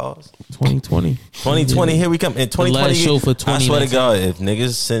one out. Pause. 2020. 2020. Here we come. In 2020, last show for 2019. I swear to God, if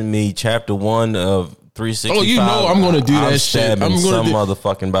niggas send me chapter 1 of 365, oh, you know I'm gonna do that shit. I'm gonna some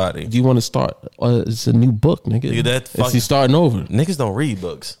motherfucking body. Do you want to start? It's a new book, nigga. Nigga, that Is fucking he starting over? Niggas don't read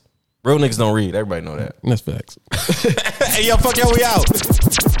books. Real niggas don't read. Everybody know that. That's facts. Hey, yo, fuck yo, we out.